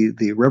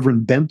the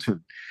Reverend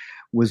Benton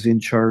was in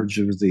charge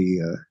of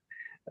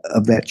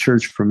of that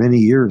church for many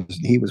years.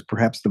 He was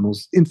perhaps the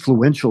most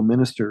influential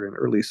minister in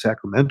early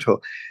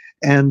Sacramento,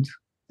 and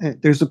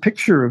there's a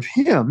picture of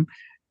him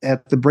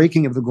at the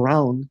breaking of the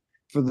ground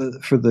for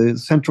the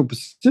Central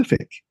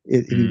Pacific.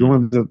 If you go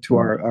into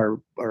our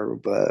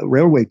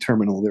railway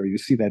terminal there, you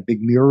see that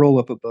big mural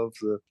up above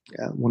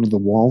one of the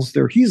walls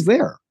there. He's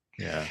there,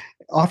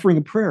 offering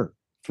a prayer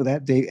for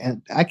that day.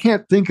 And I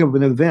can't think of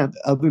an event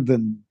other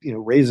than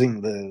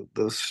raising the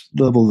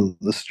level of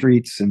the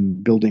streets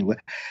and building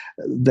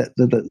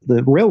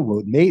the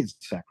railroad made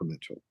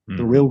Sacramento.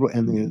 The railroad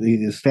and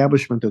the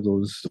establishment of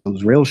those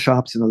rail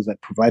shops and those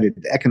that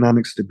provided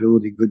economic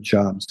stability, good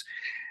jobs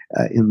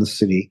in the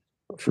city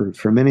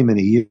for many,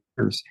 many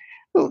years.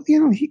 Well,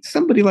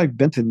 somebody like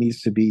Benton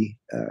needs to be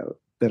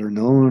better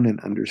known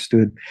and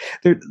understood.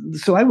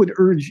 So I would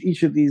urge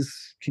each of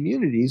these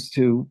communities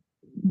to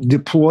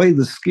deploy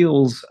the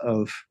skills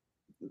of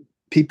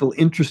people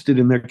interested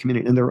in their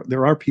community, and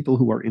there are people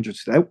who are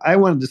interested. I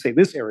wanted to say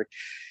this, Eric,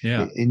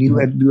 and you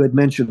had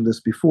mentioned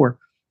this before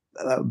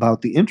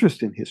about the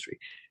interest in history.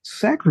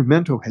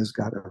 Sacramento has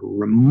got a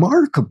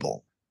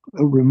remarkable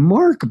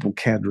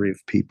cadre of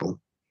people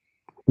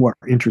who are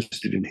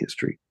interested in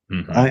history.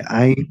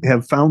 I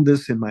have found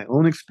this in my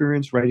own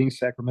experience writing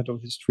Sacramento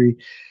history,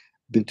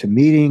 been to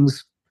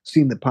meetings,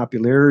 seen the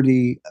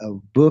popularity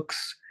of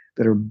books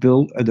that are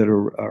built that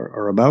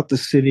are about the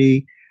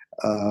city,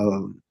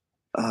 and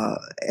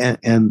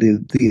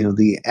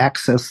the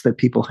access that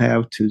people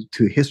have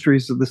to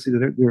histories of the city.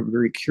 They're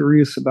very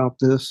curious about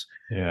this.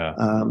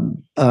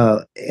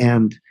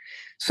 And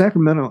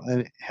Sacramento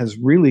has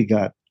really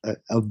got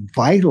a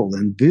vital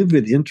and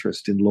vivid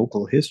interest in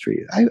local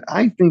history.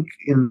 I think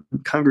in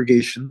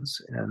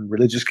congregations and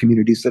religious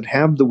communities that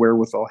have the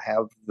wherewithal,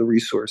 have the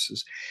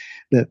resources,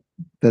 that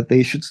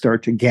they should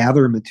start to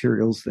gather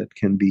materials that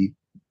can be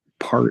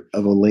part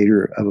of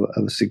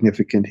a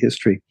significant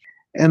history.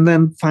 And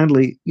then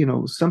finally,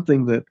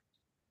 something that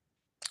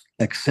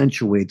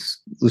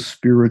accentuates the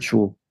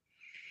spiritual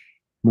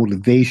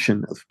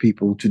motivation of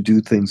people to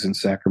do things in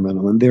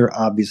Sacramento. And they're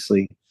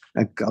obviously,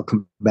 I'll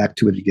come back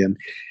to it again,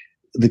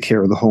 the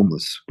care of the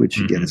homeless, which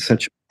again is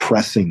such a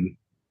pressing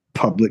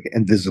public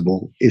and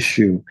visible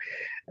issue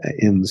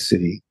in the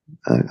city.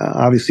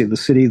 Obviously, the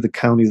city, the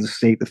county, the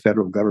state, the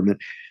federal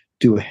government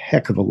do a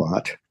heck of a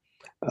lot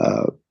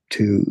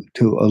to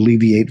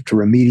alleviate, to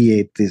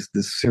remediate this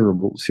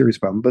serious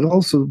problem, but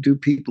also do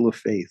people of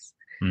faith,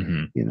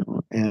 and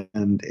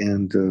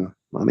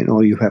I mean,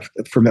 all you have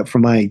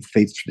from my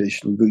faith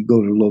tradition, you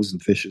go to Loaves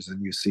and Fishes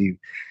and you see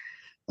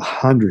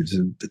hundreds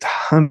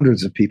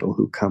of people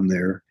who come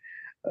there.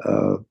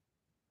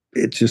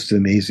 It's just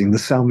amazing. The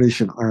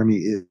Salvation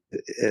Army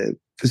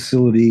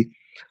facility,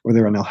 or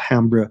they're on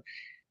Alhambra,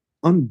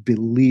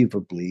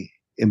 unbelievably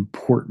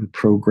important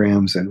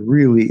programs and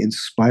really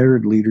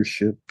inspired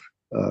leadership.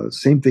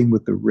 Same thing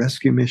with the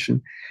rescue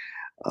mission.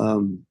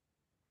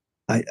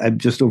 I'm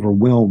just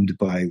overwhelmed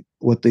by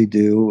what they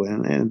do,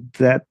 and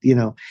that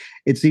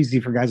it's easy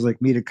for guys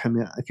like me to come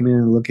in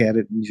and look at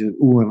it and just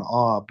ooh and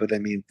awe. But I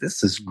mean,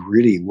 this is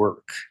gritty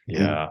work and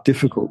Yeah.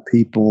 difficult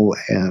people,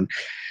 and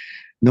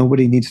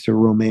nobody needs to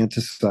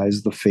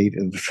romanticize the fate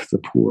of the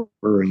poor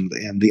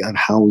and the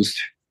unhoused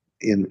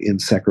in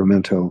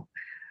Sacramento.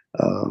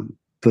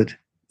 But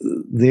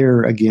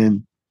there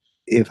again,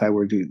 if I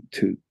were to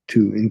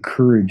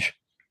encourage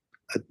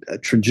a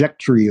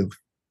trajectory of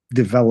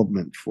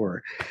development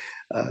for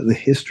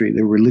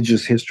the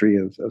religious history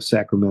of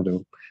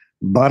Sacramento,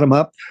 bottom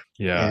up,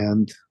 Yeah.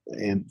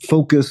 and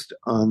focused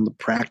on the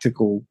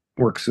practical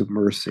works of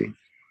mercy.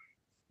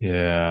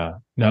 Yeah.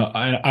 No,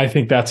 I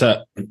think that's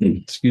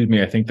excuse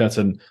me, I think that's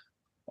a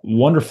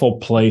wonderful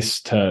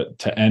place to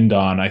end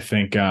on. I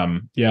think,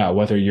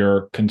 whether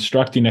you're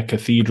constructing a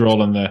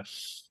cathedral in the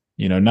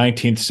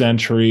 19th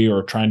century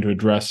or trying to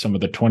address some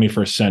of the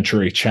 21st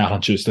century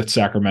challenges that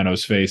Sacramento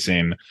is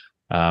facing,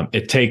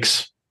 it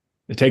takes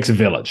a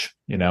village.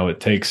 It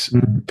takes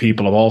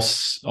people of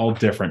all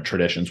different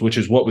traditions, which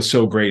is what was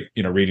so great,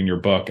 reading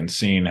your book and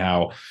seeing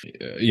how,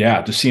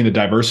 just seeing the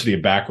diversity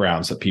of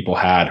backgrounds that people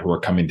had who were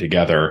coming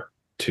together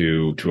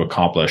to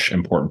accomplish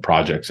important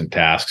projects and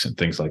tasks and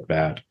things like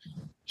that.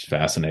 It's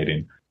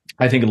fascinating.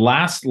 I think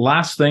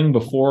last thing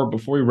before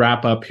we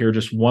wrap up here,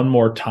 just one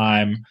more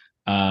time.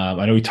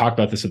 I know we talked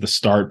about this at the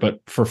start, but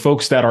for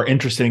folks that are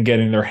interested in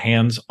getting their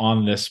hands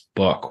on this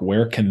book,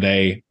 where can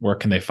they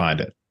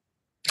find it?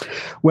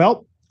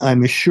 Well,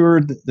 I'm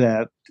assured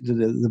that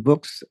the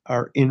books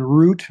are en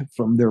route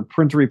from their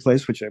printery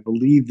place, which I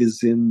believe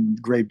is in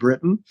Great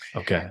Britain.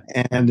 Okay.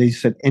 And they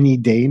said any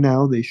day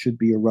now they should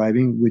be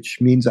arriving, which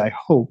means I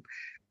hope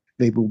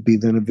they will be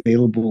then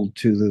available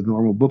to the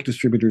normal book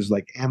distributors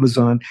like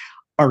Amazon.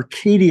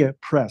 Arcadia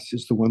Press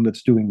is the one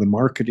that's doing the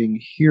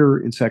marketing here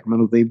in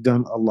Sacramento. They've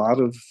done a lot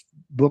of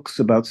books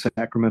about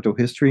Sacramento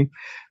history.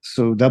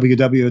 So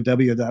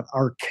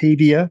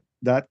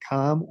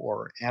www.arcadia.com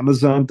or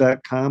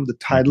Amazon.com. The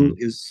title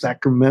is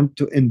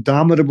Sacramento,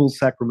 Indomitable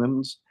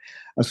Sacramentans,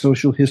 A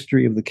Social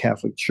History of the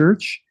Catholic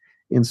Church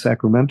in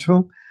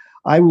Sacramento.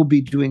 I will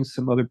be doing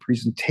some other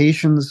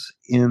presentations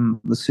in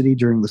the city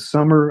during the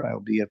summer. I'll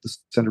be at the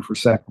Center for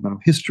Sacramento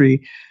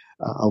History.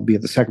 I'll be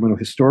at the Sacramento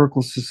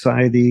Historical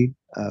Society.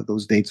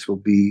 Those dates will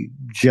be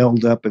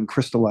gelled up and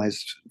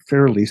crystallized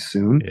fairly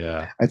soon.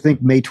 Yeah. I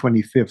think May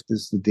 25th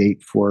is the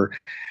date for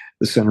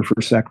the Center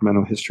for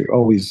Sacramento History,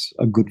 always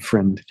a good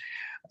friend.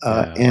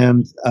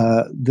 And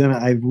then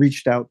I've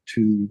reached out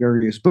to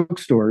various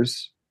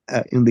bookstores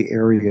in the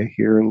area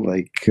here,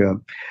 like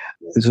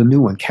there's a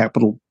new one,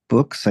 Capitol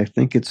Books. I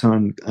think it's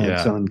on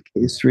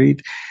K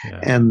Street. Yeah.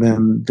 And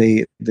then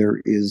there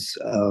is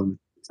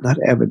not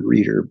Avid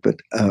Reader, but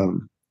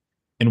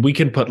and we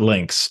can put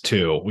links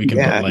too. We can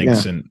put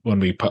links, and when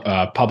we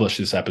publish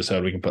this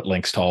episode, we can put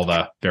links to all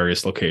the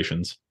various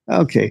locations.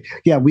 Okay.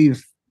 Yeah,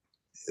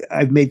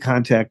 I've made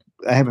contact.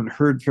 I haven't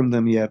heard from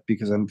them yet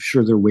because I'm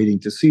sure they're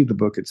waiting to see the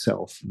book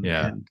itself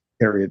and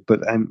carry it. But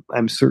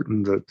I'm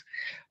certain that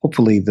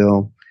hopefully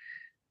they'll,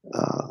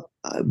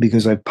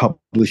 because I've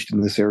published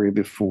in this area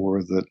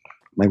before, that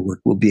my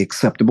work will be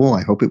acceptable.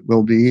 I hope it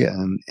will be,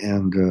 and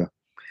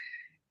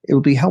it will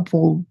be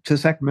helpful to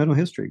Sacramento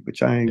history,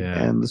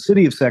 and the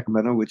city of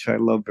Sacramento, which I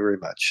love very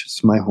much.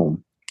 It's my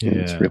home. And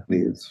it's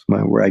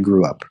where I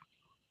grew up.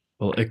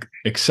 Well,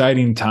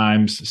 exciting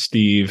times,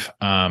 Steve.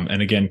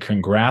 And again,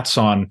 congrats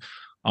on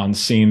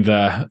seeing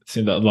the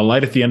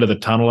light at the end of the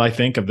tunnel, I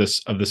think, of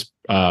this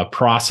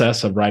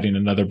process of writing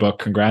another book.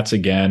 Congrats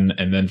again.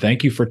 And then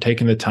thank you for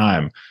taking the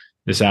time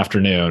this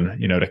afternoon,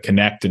 to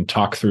connect and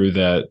talk through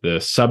the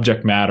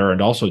subject matter,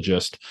 and also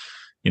just,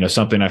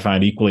 something I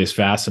find equally as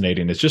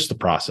fascinating is just the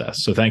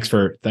process. So thanks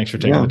for taking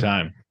the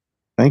time.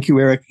 Thank you,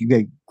 Eric. You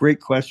got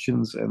great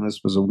questions, and this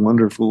was a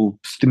wonderful,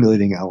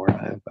 stimulating hour.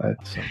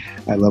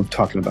 I love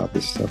talking about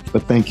this stuff,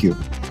 but thank you.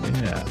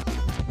 Yeah.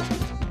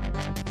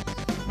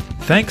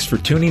 Thanks for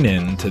tuning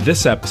in to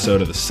this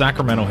episode of the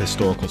Sacramento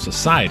Historical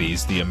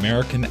Society's The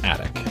American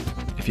Attic.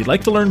 If you'd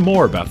like to learn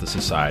more about the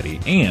Society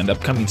and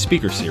upcoming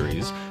speaker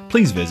series,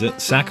 please visit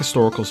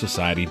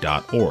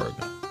sachistoricalsociety.org.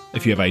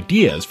 If you have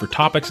ideas for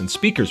topics and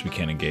speakers we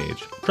can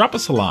engage, drop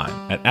us a line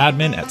at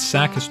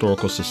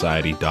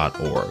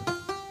admin@sachistoricalsociety.org.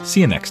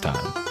 See you next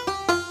time.